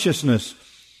and righteousness.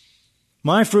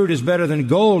 My fruit is better than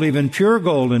gold, even pure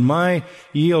gold, and my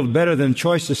yield better than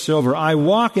choicest silver. I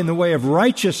walk in the way of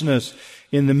righteousness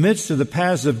in the midst of the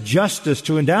paths of justice,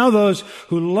 to endow those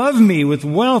who love me with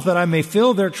wealth, that I may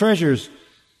fill their treasures.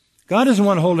 God doesn't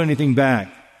want to hold anything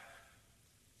back.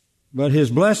 But His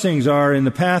blessings are in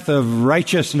the path of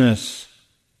righteousness.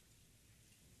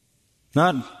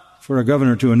 Not for a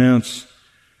governor to announce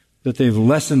that they've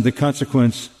lessened the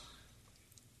consequence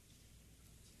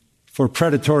for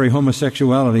predatory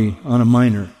homosexuality on a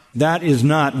minor. That is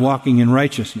not walking in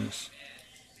righteousness.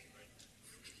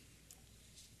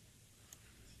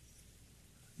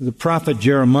 The prophet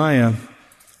Jeremiah,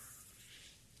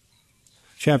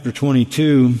 chapter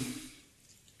 22,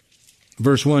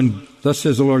 verse 1, thus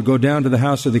says the Lord, go down to the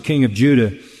house of the king of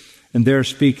Judah, and there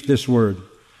speak this word,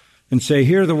 and say,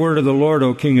 hear the word of the Lord,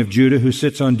 O king of Judah, who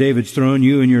sits on David's throne,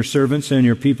 you and your servants and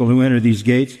your people who enter these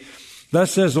gates.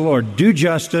 Thus says the Lord, do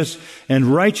justice and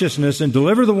righteousness, and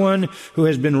deliver the one who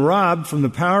has been robbed from the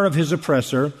power of his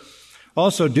oppressor.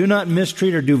 Also, do not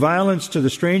mistreat or do violence to the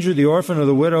stranger, the orphan, or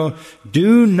the widow.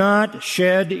 Do not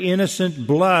shed innocent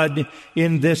blood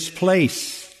in this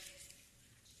place.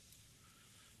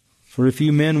 For if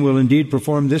you men will indeed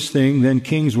perform this thing, then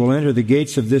kings will enter the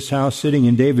gates of this house, sitting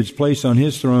in David's place on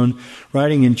his throne,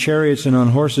 riding in chariots and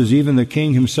on horses, even the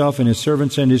king himself and his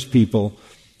servants and his people.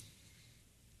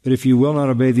 But if you will not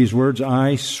obey these words,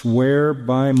 I swear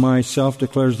by myself,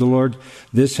 declares the Lord,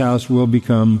 this house will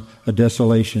become a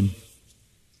desolation.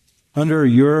 Under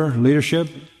your leadership,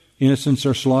 innocents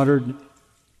are slaughtered.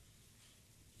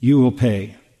 You will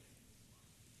pay.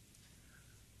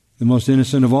 The most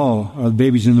innocent of all are the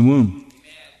babies in the womb,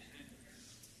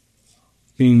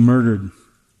 being murdered.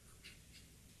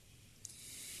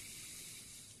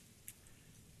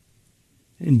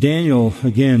 And Daniel,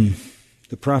 again,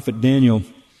 the prophet Daniel,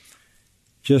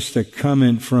 just a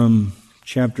comment from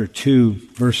chapter 2,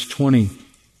 verse 20.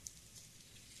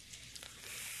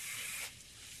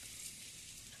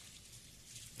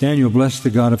 Daniel blessed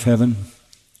the God of heaven.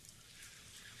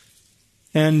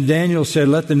 And Daniel said,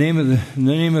 let the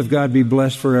name of God be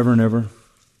blessed forever and ever.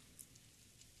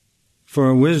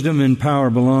 For wisdom and power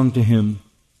belong to Him.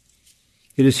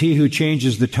 It is He who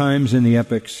changes the times and the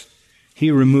epochs. He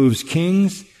removes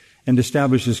kings and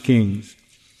establishes kings.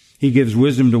 He gives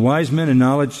wisdom to wise men and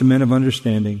knowledge to men of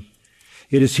understanding.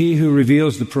 It is He who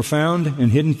reveals the profound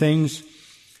and hidden things.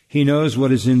 He knows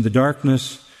what is in the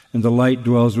darkness, and the light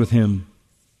dwells with Him.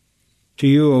 To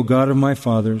you, O God of my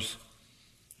fathers,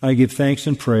 I give thanks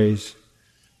and praise,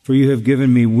 For you have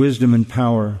given me wisdom and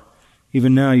power.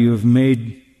 Even now you have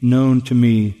made known to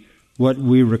me what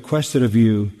we requested of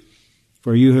you,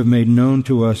 for you have made known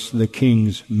to us the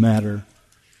king's matter.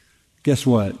 Guess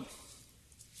what?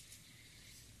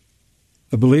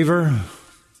 A believer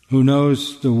who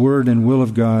knows the word and will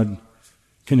of God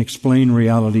can explain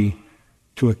reality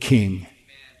to a king.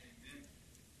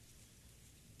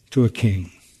 To a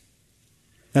king.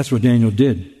 That's what Daniel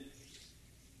did.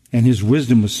 And his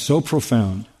wisdom was so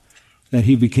profound that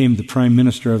he became the prime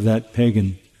minister of that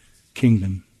pagan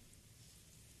kingdom.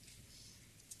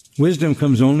 Wisdom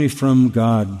comes only from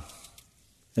God,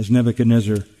 as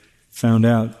Nebuchadnezzar found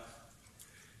out.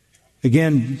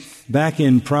 Again, back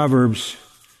in Proverbs,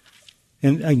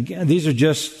 and these are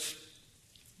just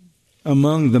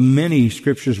among the many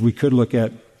scriptures we could look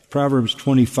at, Proverbs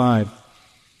 25.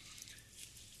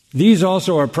 These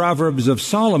also are proverbs of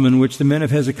Solomon, which the men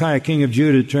of Hezekiah, king of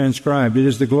Judah, transcribed. It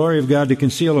is the glory of God to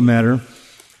conceal a matter,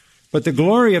 but the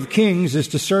glory of kings is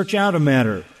to search out a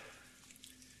matter.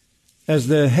 As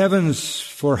the heavens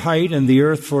for height and the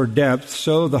earth for depth,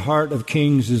 so the heart of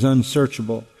kings is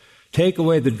unsearchable. Take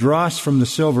away the dross from the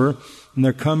silver, and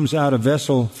there comes out a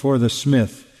vessel for the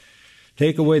smith.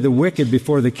 Take away the wicked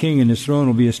before the king, and his throne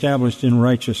will be established in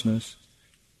righteousness.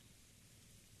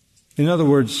 In other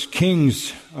words,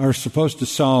 kings are supposed to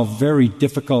solve very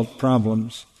difficult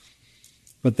problems,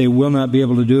 but they will not be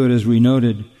able to do it, as we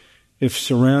noted, if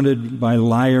surrounded by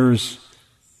liars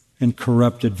and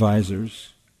corrupt advisors.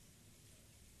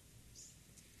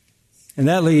 And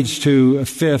that leads to a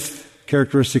fifth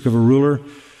characteristic of a ruler,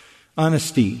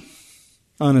 honesty.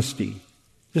 Honesty.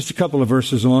 Just a couple of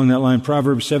verses along that line.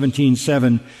 Proverbs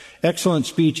 17:7. Excellent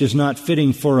speech is not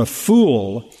fitting for a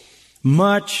fool,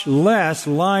 much less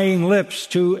lying lips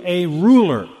to a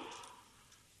ruler.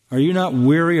 Are you not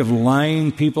weary of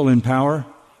lying people in power?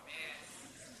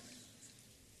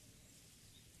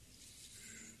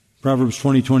 Proverbs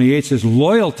 20:28 says,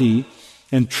 loyalty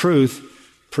and truth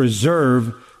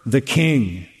preserve the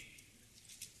king.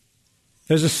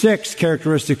 There's a sixth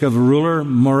characteristic of a ruler,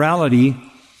 morality,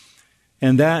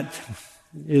 and that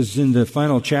is in the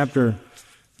final chapter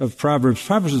of Proverbs.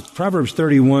 Proverbs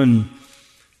 31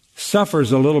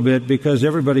 suffers a little bit because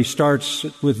everybody starts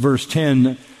with verse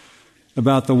 10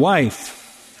 about the wife.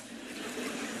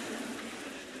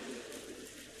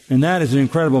 And that is an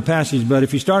incredible passage, but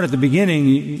if you start at the beginning,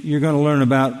 you're going to learn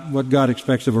about what God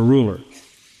expects of a ruler.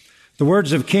 The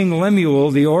words of King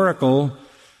Lemuel, the oracle,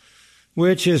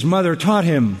 which his mother taught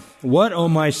him. What, O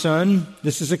my son,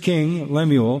 this is a king,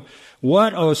 Lemuel,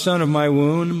 what, O son of my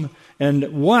womb,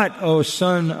 and what, O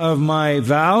son of my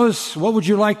vows? What would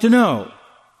you like to know?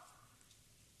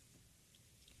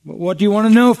 What do you want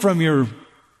to know from your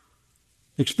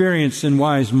experienced and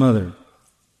wise mother?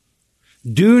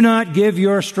 Do not give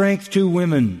your strength to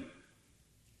women,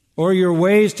 or your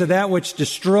ways to that which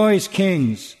destroys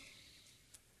kings.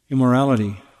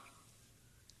 Immorality.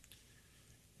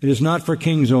 It is not for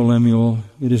kings, O Lemuel.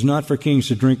 It is not for kings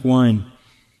to drink wine,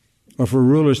 or for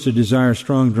rulers to desire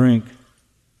strong drink.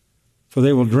 For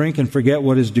they will drink and forget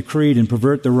what is decreed and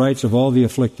pervert the rights of all the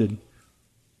afflicted.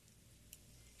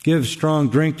 Give strong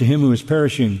drink to him who is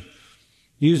perishing.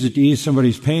 Use it to ease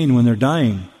somebody's pain when they're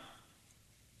dying.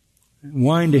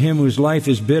 Wine to him whose life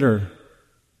is bitter.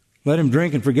 Let him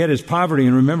drink and forget his poverty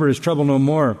and remember his trouble no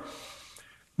more.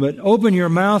 But open your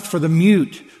mouth for the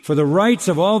mute, for the rights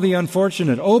of all the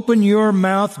unfortunate. Open your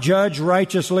mouth, judge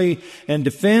righteously, and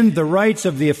defend the rights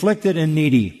of the afflicted and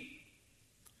needy.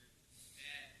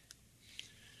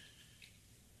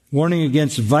 Warning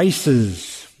against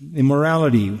vices,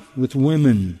 immorality with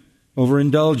women,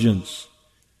 overindulgence,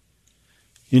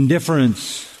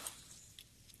 indifference.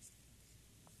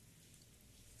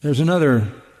 There's another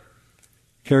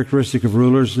characteristic of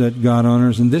rulers that God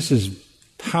honors, and this is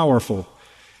powerful.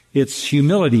 It's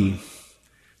humility.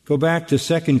 Go back to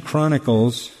 2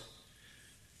 Chronicles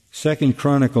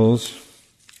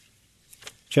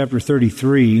chapter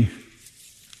 33.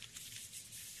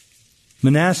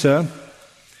 Manasseh,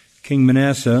 King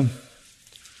Manasseh,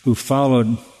 who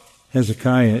followed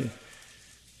Hezekiah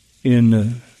in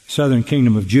the southern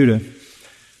kingdom of Judah,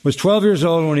 was 12 years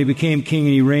old when he became king,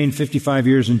 and he reigned 55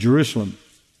 years in Jerusalem.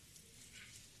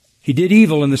 He did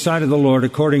evil in the sight of the Lord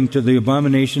according to the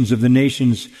abominations of the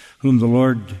nations whom the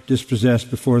Lord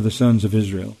dispossessed before the sons of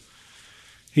Israel.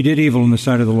 He did evil in the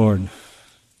sight of the Lord.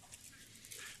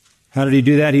 How did he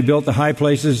do that? He built the high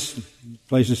places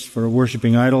for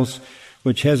worshiping idols,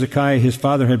 which Hezekiah his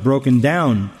father had broken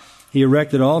down. He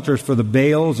erected altars for the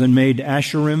Baals and made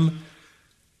Asherim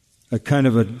a kind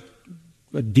of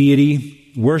a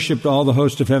deity, worshipped all the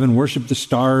host of heaven, worshipped the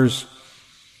stars,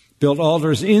 built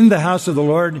altars in the house of the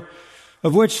Lord,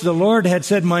 of which the Lord had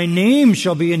said, my name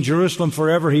shall be in Jerusalem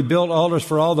forever. He built altars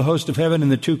for all the host of heaven in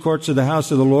the two courts of the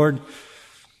house of the Lord.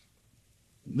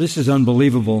 This is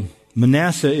unbelievable.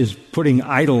 Manasseh is putting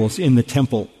idols in the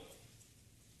temple.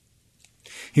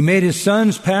 He made his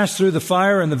sons pass through the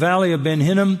fire in the valley of Ben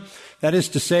Hinnom. That is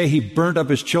to say, he burnt up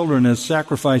his children as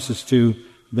sacrifices to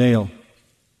Baal.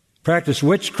 Practiced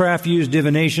witchcraft, used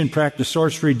divination, practiced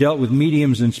sorcery, dealt with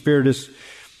mediums and spiritists,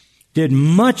 did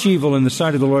much evil in the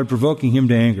sight of the Lord, provoking him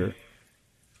to anger.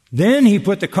 Then he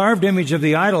put the carved image of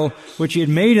the idol which he had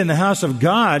made in the house of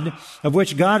God, of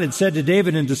which God had said to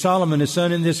David and to Solomon his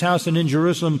son, in this house and in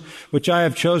Jerusalem, which I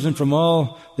have chosen from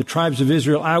all the tribes of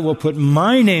Israel, I will put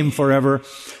my name forever,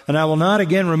 and I will not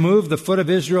again remove the foot of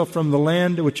Israel from the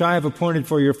land which I have appointed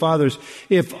for your fathers,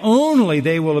 if only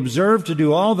they will observe to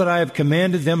do all that I have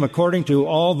commanded them according to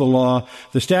all the law,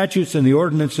 the statutes and the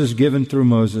ordinances given through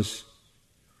Moses.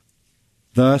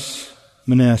 Thus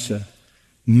Manasseh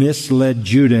misled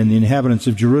Judah and the inhabitants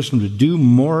of Jerusalem to do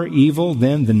more evil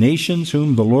than the nations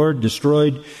whom the Lord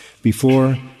destroyed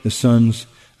before the sons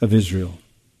of Israel.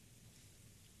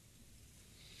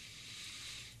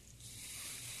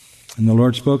 And the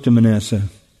Lord spoke to Manasseh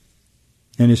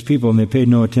and his people, and they paid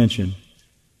no attention.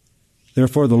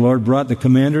 Therefore the Lord brought the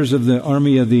commanders of the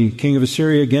army of the king of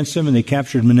Assyria against him, and they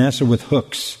captured Manasseh with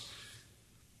hooks,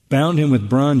 bound him with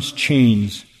bronze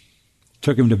chains,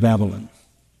 took him to Babylon.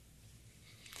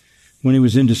 When he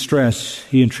was in distress,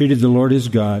 he entreated the Lord his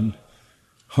God,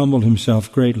 humbled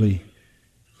himself greatly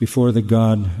before the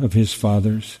God of his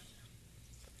fathers.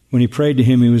 When he prayed to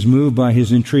him, he was moved by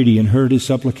his entreaty and heard his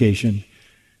supplication,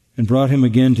 and brought him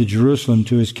again to Jerusalem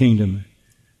to his kingdom.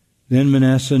 Then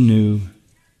Manasseh knew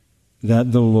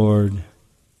that the Lord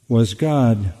was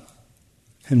God.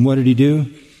 And what did he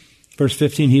do? Verse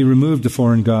 15, he removed the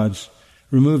foreign gods,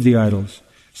 removed the idols,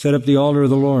 set up the altar of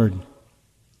the Lord.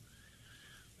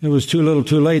 It was too little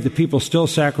too late. The people still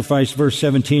sacrificed, verse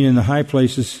 17, in the high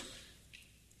places,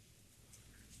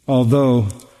 although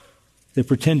they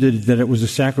pretended that it was a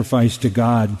sacrifice to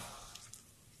God.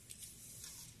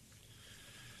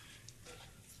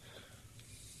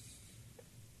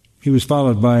 He was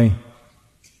followed by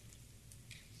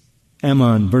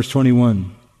Amon, verse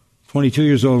 21, 22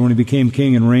 years old when he became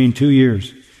king and reigned 2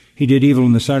 years. He did evil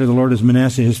in the sight of the Lord as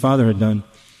Manasseh his father had done.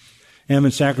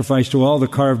 Amon sacrificed to all the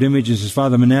carved images his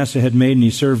father Manasseh had made, and he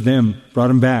served them,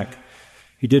 brought him back.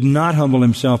 He did not humble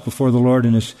himself before the Lord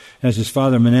as his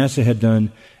father Manasseh had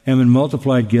done. Amon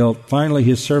multiplied guilt. Finally,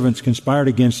 his servants conspired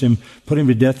against him, put him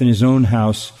to death in his own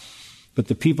house. But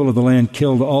the people of the land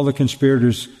killed all the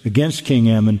conspirators against King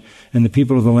Amon, and the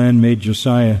people of the land made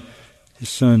Josiah, his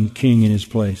son, king in his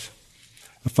place.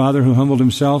 A father who humbled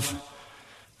himself,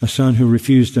 a son who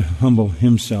refused to humble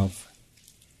himself.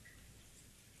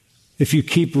 If you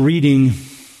keep reading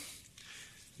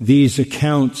these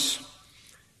accounts,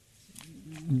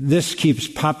 this keeps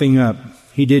popping up.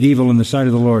 He did evil in the sight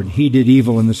of the Lord. He did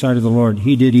evil in the sight of the Lord.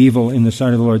 He did evil in the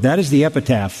sight of the Lord. That is the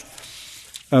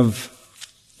epitaph of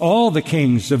all the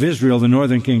kings of Israel, the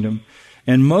northern kingdom,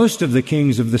 and most of the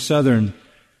kings of the southern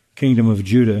kingdom of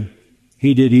Judah.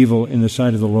 He did evil in the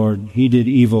sight of the Lord. He did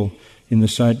evil in the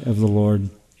sight of the Lord.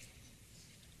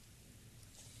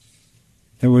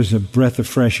 There was a breath of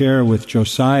fresh air with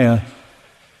Josiah,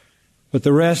 but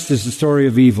the rest is the story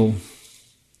of evil.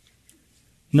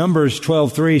 Numbers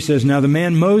 12:3 says, Now the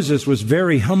man Moses was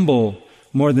very humble,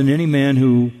 more than any man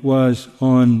who was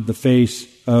on the face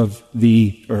of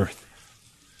the earth.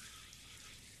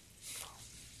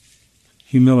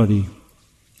 Humility,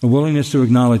 a willingness to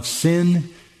acknowledge sin,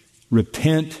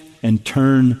 repent, and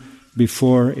turn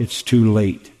before it's too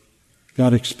late.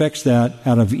 God expects that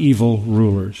out of evil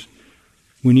rulers.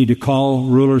 We need to call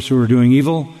rulers who are doing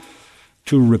evil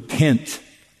to repent,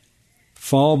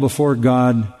 fall before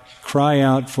God, cry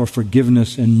out for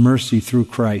forgiveness and mercy through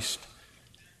Christ.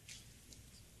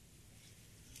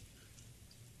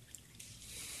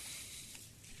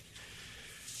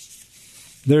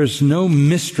 There's no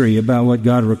mystery about what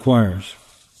God requires.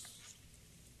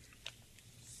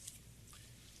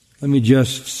 Let me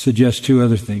just suggest two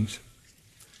other things.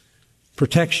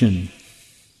 Protection.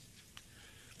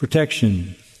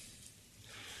 Protection.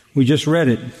 We just read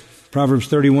it. Proverbs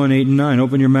 31:8 and 9.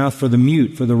 Open your mouth for the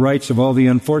mute, for the rights of all the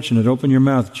unfortunate. Open your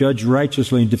mouth, judge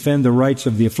righteously, and defend the rights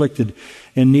of the afflicted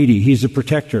and needy. He's a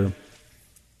protector.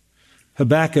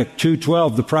 Habakkuk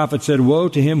 2:12, the prophet said, Woe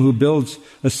to him who builds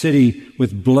a city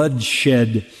with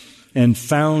bloodshed and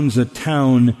founds a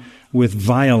town with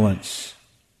violence.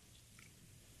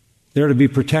 They're to be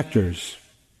protectors.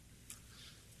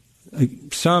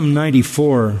 Psalm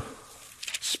 94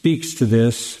 speaks to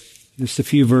this. Just a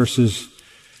few verses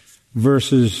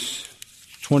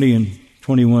 20 and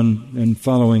 21 and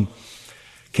following.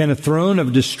 Can a throne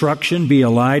of destruction be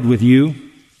allied with you?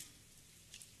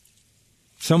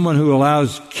 Someone who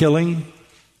allows killing,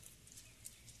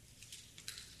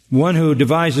 one who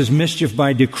devises mischief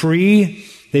by decree.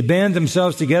 They band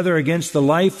themselves together against the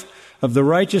life of the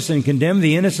righteous and condemn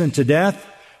the innocent to death.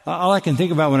 All I can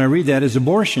think about when I read that is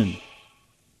abortion.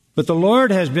 But the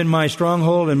Lord has been my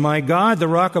stronghold and my God, the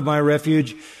rock of my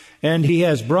refuge, and He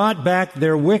has brought back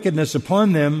their wickedness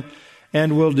upon them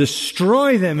and will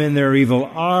destroy them in their evil.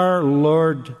 Our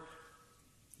Lord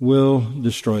will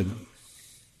destroy them.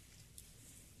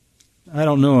 I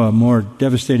don't know a more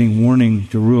devastating warning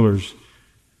to rulers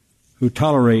who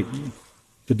tolerate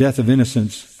the death of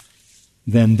innocents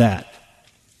than that.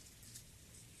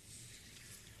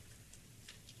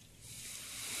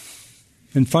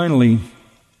 And finally,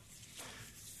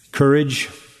 courage.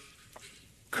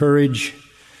 Courage.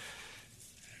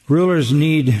 Rulers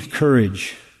need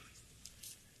courage.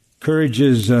 Courage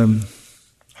is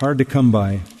hard to come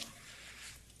by.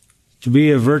 To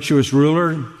be a virtuous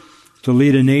ruler, to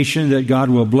lead a nation that God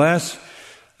will bless,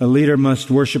 a leader must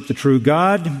worship the true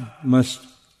God, must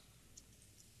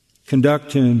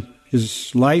conduct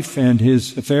his life and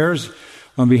his affairs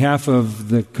on behalf of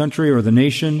the country or the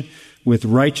nation with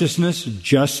righteousness,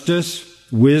 justice,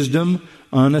 wisdom,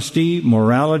 honesty,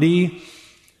 morality.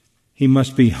 He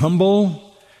must be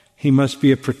humble. He must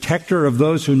be a protector of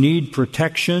those who need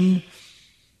protection.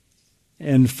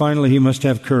 And finally, he must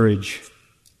have courage.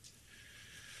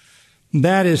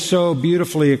 That is so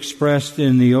beautifully expressed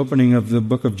in the opening of the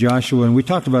book of Joshua. And we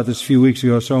talked about this a few weeks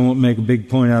ago, so I won't make a big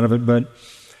point out of it. But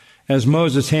as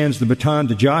Moses hands the baton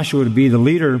to Joshua to be the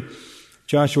leader,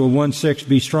 Joshua 1:6,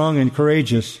 be strong and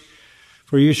courageous,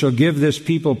 for you shall give this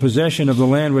people possession of the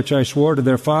land which I swore to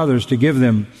their fathers to give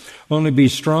them. Only be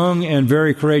strong and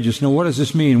very courageous. Now, what does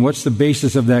this mean? What's the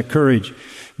basis of that courage?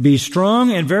 Be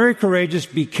strong and very courageous.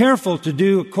 Be careful to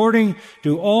do according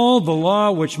to all the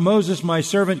law which Moses my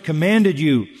servant commanded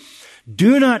you.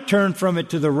 Do not turn from it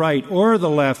to the right or the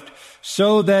left,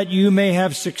 so that you may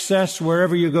have success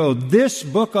wherever you go. This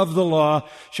book of the law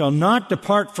shall not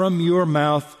depart from your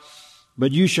mouth,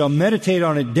 but you shall meditate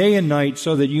on it day and night,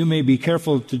 so that you may be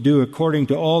careful to do according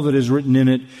to all that is written in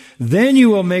it. Then you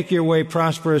will make your way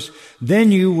prosperous.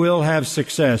 Then you will have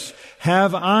success.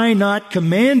 Have I not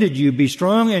commanded you? Be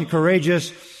strong and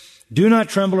courageous. Do not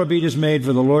tremble or be dismayed,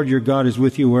 for the Lord your God is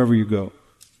with you wherever you go.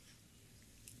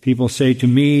 People say to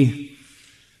me,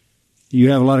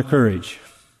 you have a lot of courage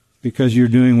because you're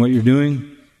doing what you're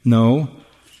doing. No.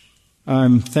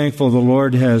 I'm thankful the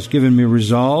Lord has given me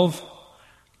resolve.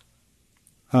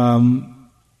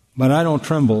 But I don't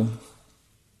tremble,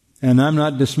 and I'm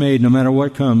not dismayed no matter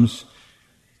what comes,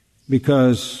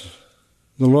 because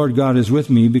the Lord God is with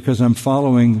me, because I'm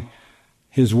following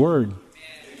His Word.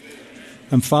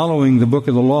 I'm following the book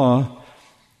of the law,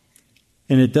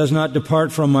 and it does not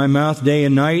depart from my mouth day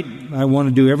and night. I want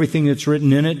to do everything that's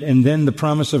written in it, and then the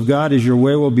promise of God is your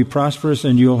way will be prosperous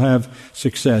and you'll have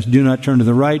success. Do not turn to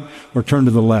the right or turn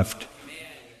to the left.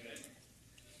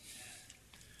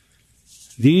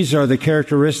 These are the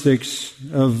characteristics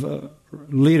of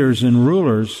leaders and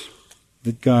rulers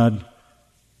that God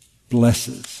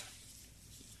blesses.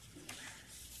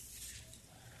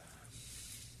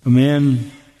 A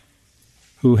man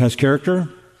who has character,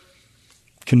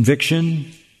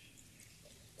 conviction,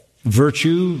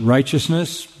 virtue,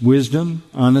 righteousness, wisdom,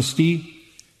 honesty,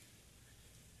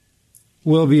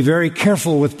 will be very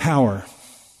careful with power.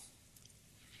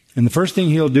 And the first thing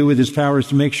he'll do with his power is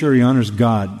to make sure he honors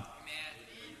God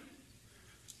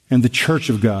and the church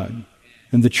of God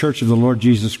and the church of the Lord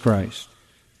Jesus Christ.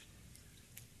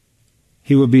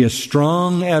 He will be a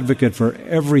strong advocate for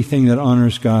everything that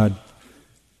honors God.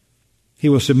 He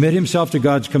will submit himself to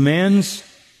God's commands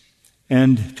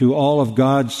and to all of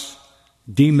God's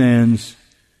demands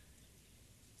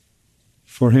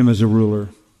for him as a ruler.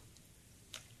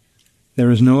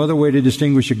 There is no other way to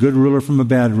distinguish a good ruler from a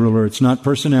bad ruler. It's not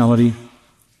personality.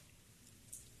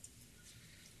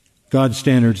 God's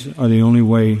standards are the only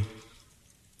way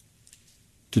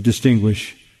to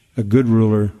distinguish a good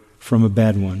ruler from a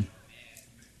bad one.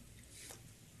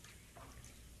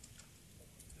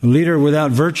 A leader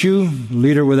without virtue, a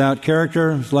leader without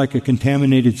character is like a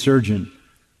contaminated surgeon.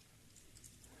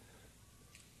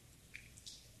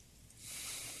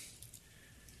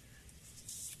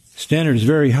 Standard is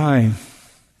very high.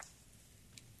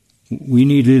 We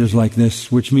need leaders like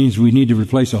this, which means we need to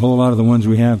replace a whole lot of the ones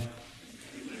we have.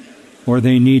 Or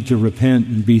they need to repent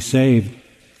and be saved.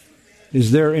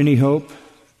 Is there any hope?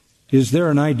 Is there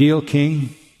an ideal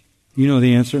king? You know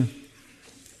the answer.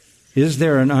 Is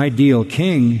there an ideal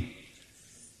king?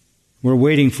 We're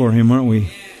waiting for him, aren't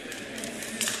we?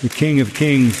 The King of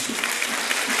Kings.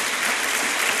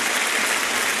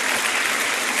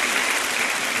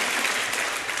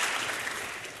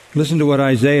 Listen to what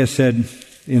Isaiah said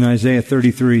in Isaiah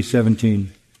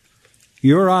 33:17.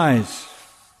 Your eyes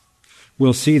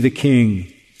will see the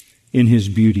King in his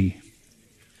beauty.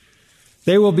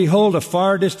 They will behold a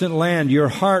far distant land. Your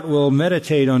heart will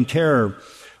meditate on terror.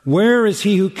 Where is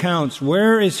he who counts?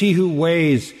 Where is he who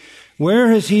weighs?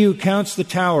 Where is he who counts the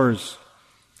towers?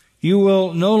 You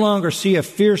will no longer see a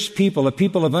fierce people, a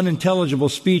people of unintelligible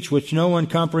speech which no one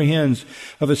comprehends,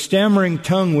 of a stammering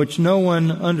tongue which no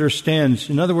one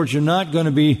understands. In other words, you're not going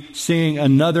to be seeing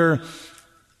another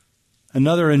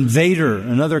invader,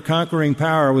 another conquering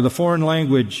power with a foreign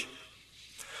language.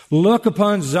 Look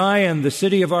upon Zion, the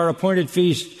city of our appointed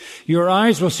feast. Your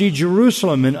eyes will see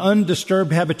Jerusalem, an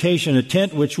undisturbed habitation, a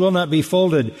tent which will not be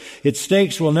folded. Its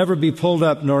stakes will never be pulled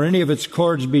up, nor any of its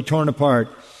cords be torn apart.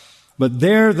 But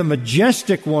there the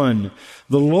majestic one,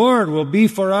 the Lord, will be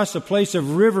for us a place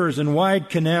of rivers and wide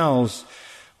canals,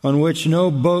 on which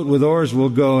no boat with oars will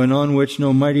go, and on which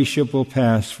no mighty ship will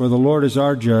pass. For the Lord is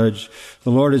our judge,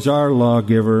 the Lord is our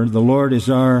lawgiver, the Lord is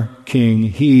our king.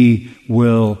 He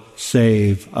will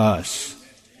save us.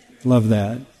 Love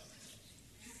that.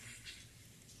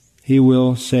 He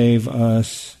will save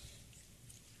us.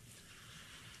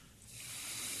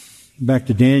 Back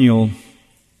to Daniel.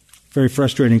 Very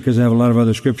frustrating because I have a lot of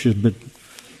other scriptures, but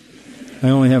I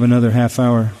only have another half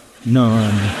hour.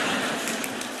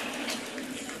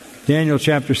 Daniel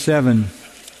chapter 7,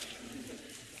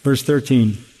 verse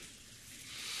 13.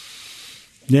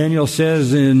 Daniel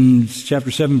says in chapter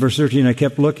 7, verse 13, I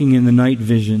kept looking in the night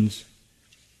visions,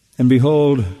 and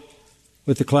behold,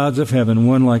 with the clouds of heaven,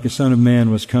 one like a son of man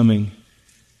was coming.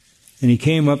 And he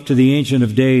came up to the Ancient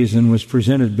of Days and was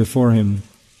presented before him.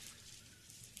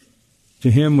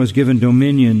 To him was given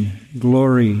dominion,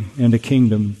 glory, and a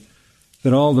kingdom,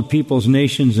 that all the peoples,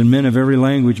 nations, and men of every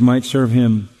language might serve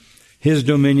him. His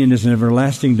dominion is an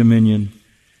everlasting dominion,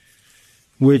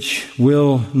 which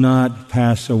will not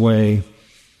pass away,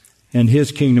 and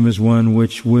his kingdom is one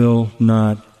which will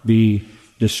not be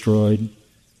destroyed.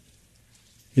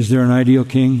 Is there an ideal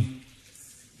king?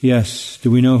 Yes.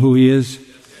 Do we know who he is?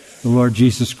 The Lord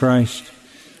Jesus Christ.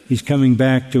 He's coming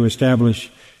back to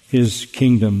establish his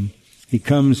kingdom. He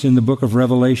comes in the book of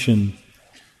Revelation,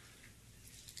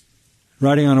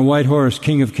 riding on a white horse,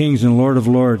 King of kings and Lord of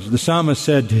lords. The psalmist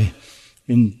said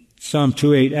in Psalm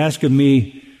 2:8, ask of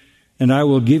me, and I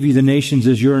will give you the nations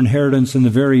as your inheritance and the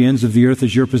very ends of the earth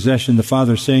as your possession. The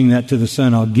Father saying that to the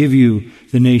Son, I'll give you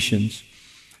the nations.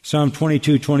 Psalm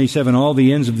 22:27, all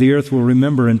the ends of the earth will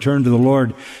remember and turn to the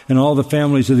Lord, and all the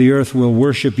families of the earth will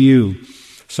worship you.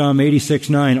 Psalm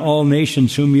 86:9, all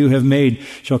nations whom you have made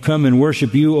shall come and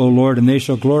worship you, O Lord, and they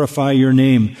shall glorify your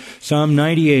name. Psalm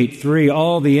 98:3,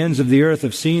 all the ends of the earth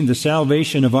have seen the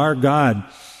salvation of our God.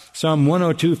 Psalm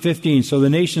 102:15, so the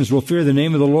nations will fear the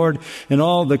name of the Lord, and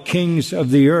all the kings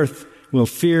of the earth will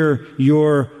fear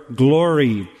your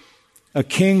glory. A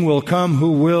king will come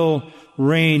who will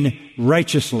reign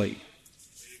righteously,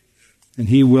 and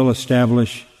he will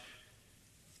establish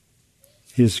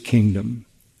his kingdom.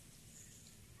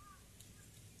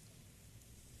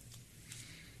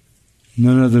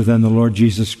 None other than the Lord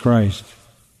Jesus Christ.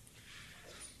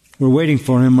 We're waiting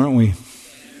for him, aren't we?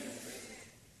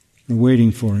 We're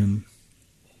waiting for him.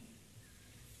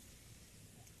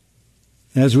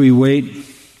 As we wait,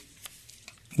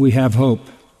 we have hope.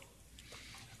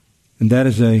 And that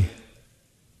is a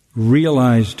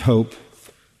realized hope.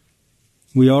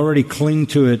 We already cling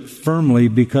to it firmly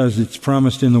because it's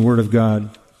promised in the Word of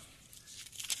God.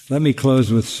 Let me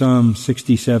close with Psalm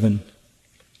 67.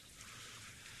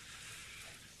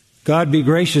 God be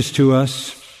gracious to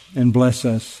us and bless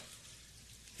us,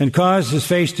 and cause his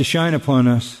face to shine upon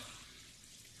us,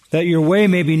 that your way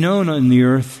may be known on the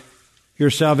earth,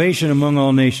 your salvation among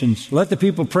all nations. Let the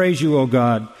people praise you, O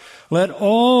God. Let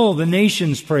all the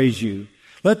nations praise you.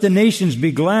 Let the nations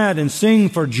be glad and sing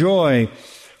for joy,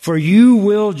 for you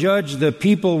will judge the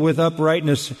people with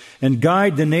uprightness and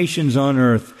guide the nations on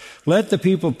earth. Let the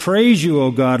people praise you,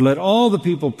 O God. Let all the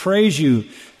people praise you.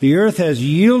 The earth has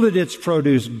yielded its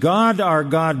produce. God, our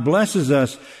God, blesses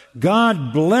us.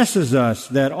 God blesses us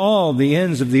that all the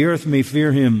ends of the earth may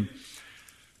fear him.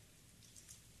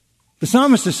 The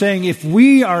psalmist is saying, if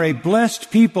we are a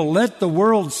blessed people, let the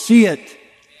world see it.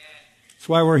 That's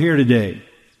why we're here today,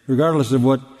 regardless of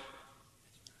what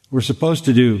we're supposed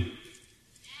to do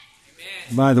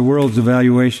by the world's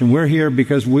evaluation. We're here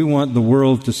because we want the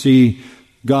world to see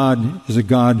God is a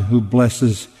God who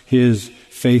blesses his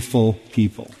faithful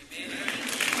people.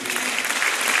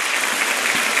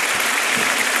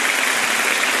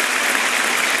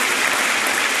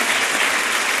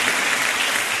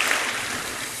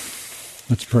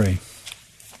 Let's pray.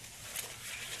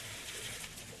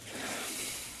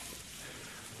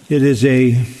 It is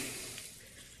a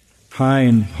high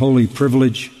and holy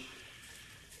privilege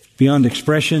beyond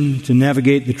expression to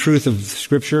navigate the truth of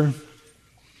Scripture,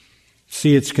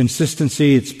 see its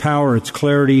consistency, its power, its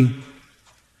clarity.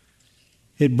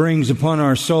 It brings upon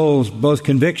our souls both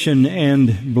conviction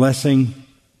and blessing,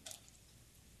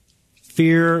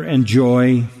 fear and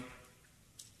joy,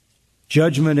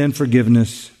 judgment and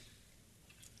forgiveness,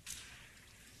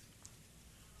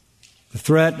 the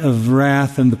threat of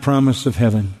wrath and the promise of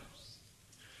heaven.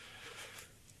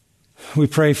 We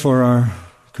pray for our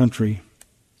country.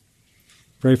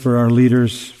 Pray for our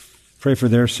leaders. Pray for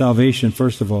their salvation,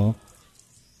 first of all.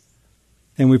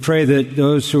 And we pray that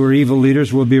those who are evil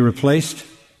leaders will be replaced,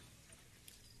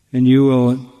 and you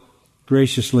will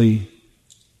graciously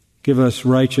give us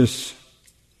righteous,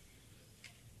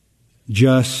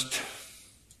 just,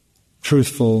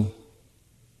 truthful,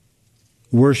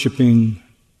 worshiping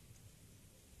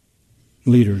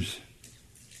leaders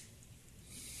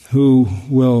who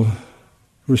will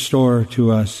restore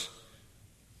to us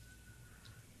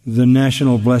the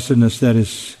national blessedness that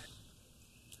is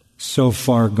so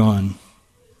far gone.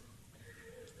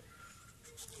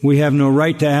 We have no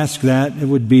right to ask that. It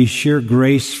would be sheer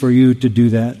grace for you to do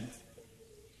that.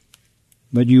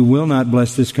 But you will not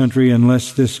bless this country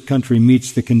unless this country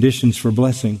meets the conditions for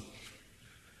blessing.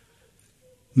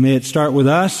 May it start with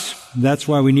us. That's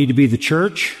why we need to be the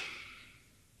church.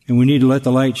 And we need to let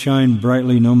the light shine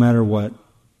brightly no matter what.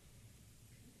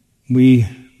 We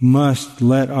must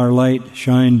let our light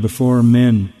shine before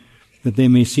men that they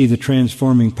may see the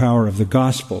transforming power of the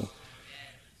gospel,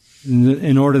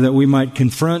 in order that we might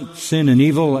confront sin and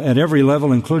evil at every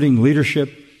level, including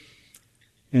leadership,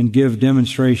 and give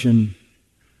demonstration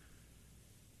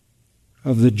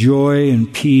of the joy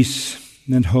and peace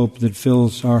and hope that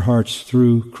fills our hearts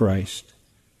through Christ.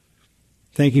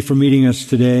 Thank you for meeting us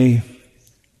today.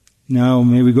 Now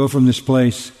may we go from this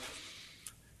place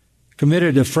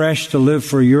committed afresh to live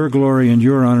for your glory and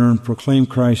your honor and proclaim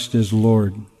Christ as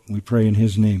Lord. We pray in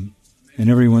His name. And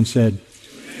everyone said,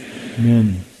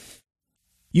 Amen.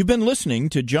 You've been listening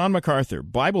to John MacArthur,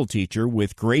 Bible teacher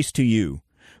with Grace to You.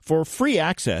 For free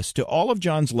access to all of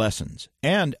John's lessons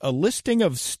and a listing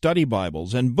of study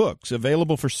Bibles and books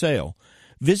available for sale,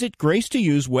 visit Grace to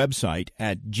You's website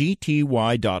at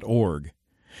gty.org.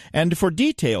 And for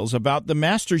details about the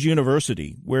Masters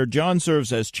University, where John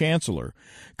serves as chancellor,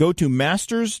 go to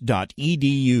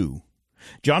masters.edu.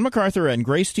 John MacArthur and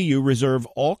Grace to You reserve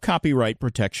all copyright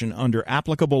protection under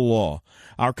applicable law.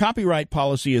 Our copyright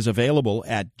policy is available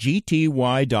at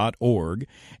gty.org,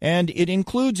 and it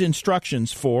includes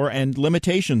instructions for and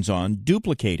limitations on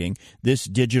duplicating this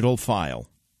digital file.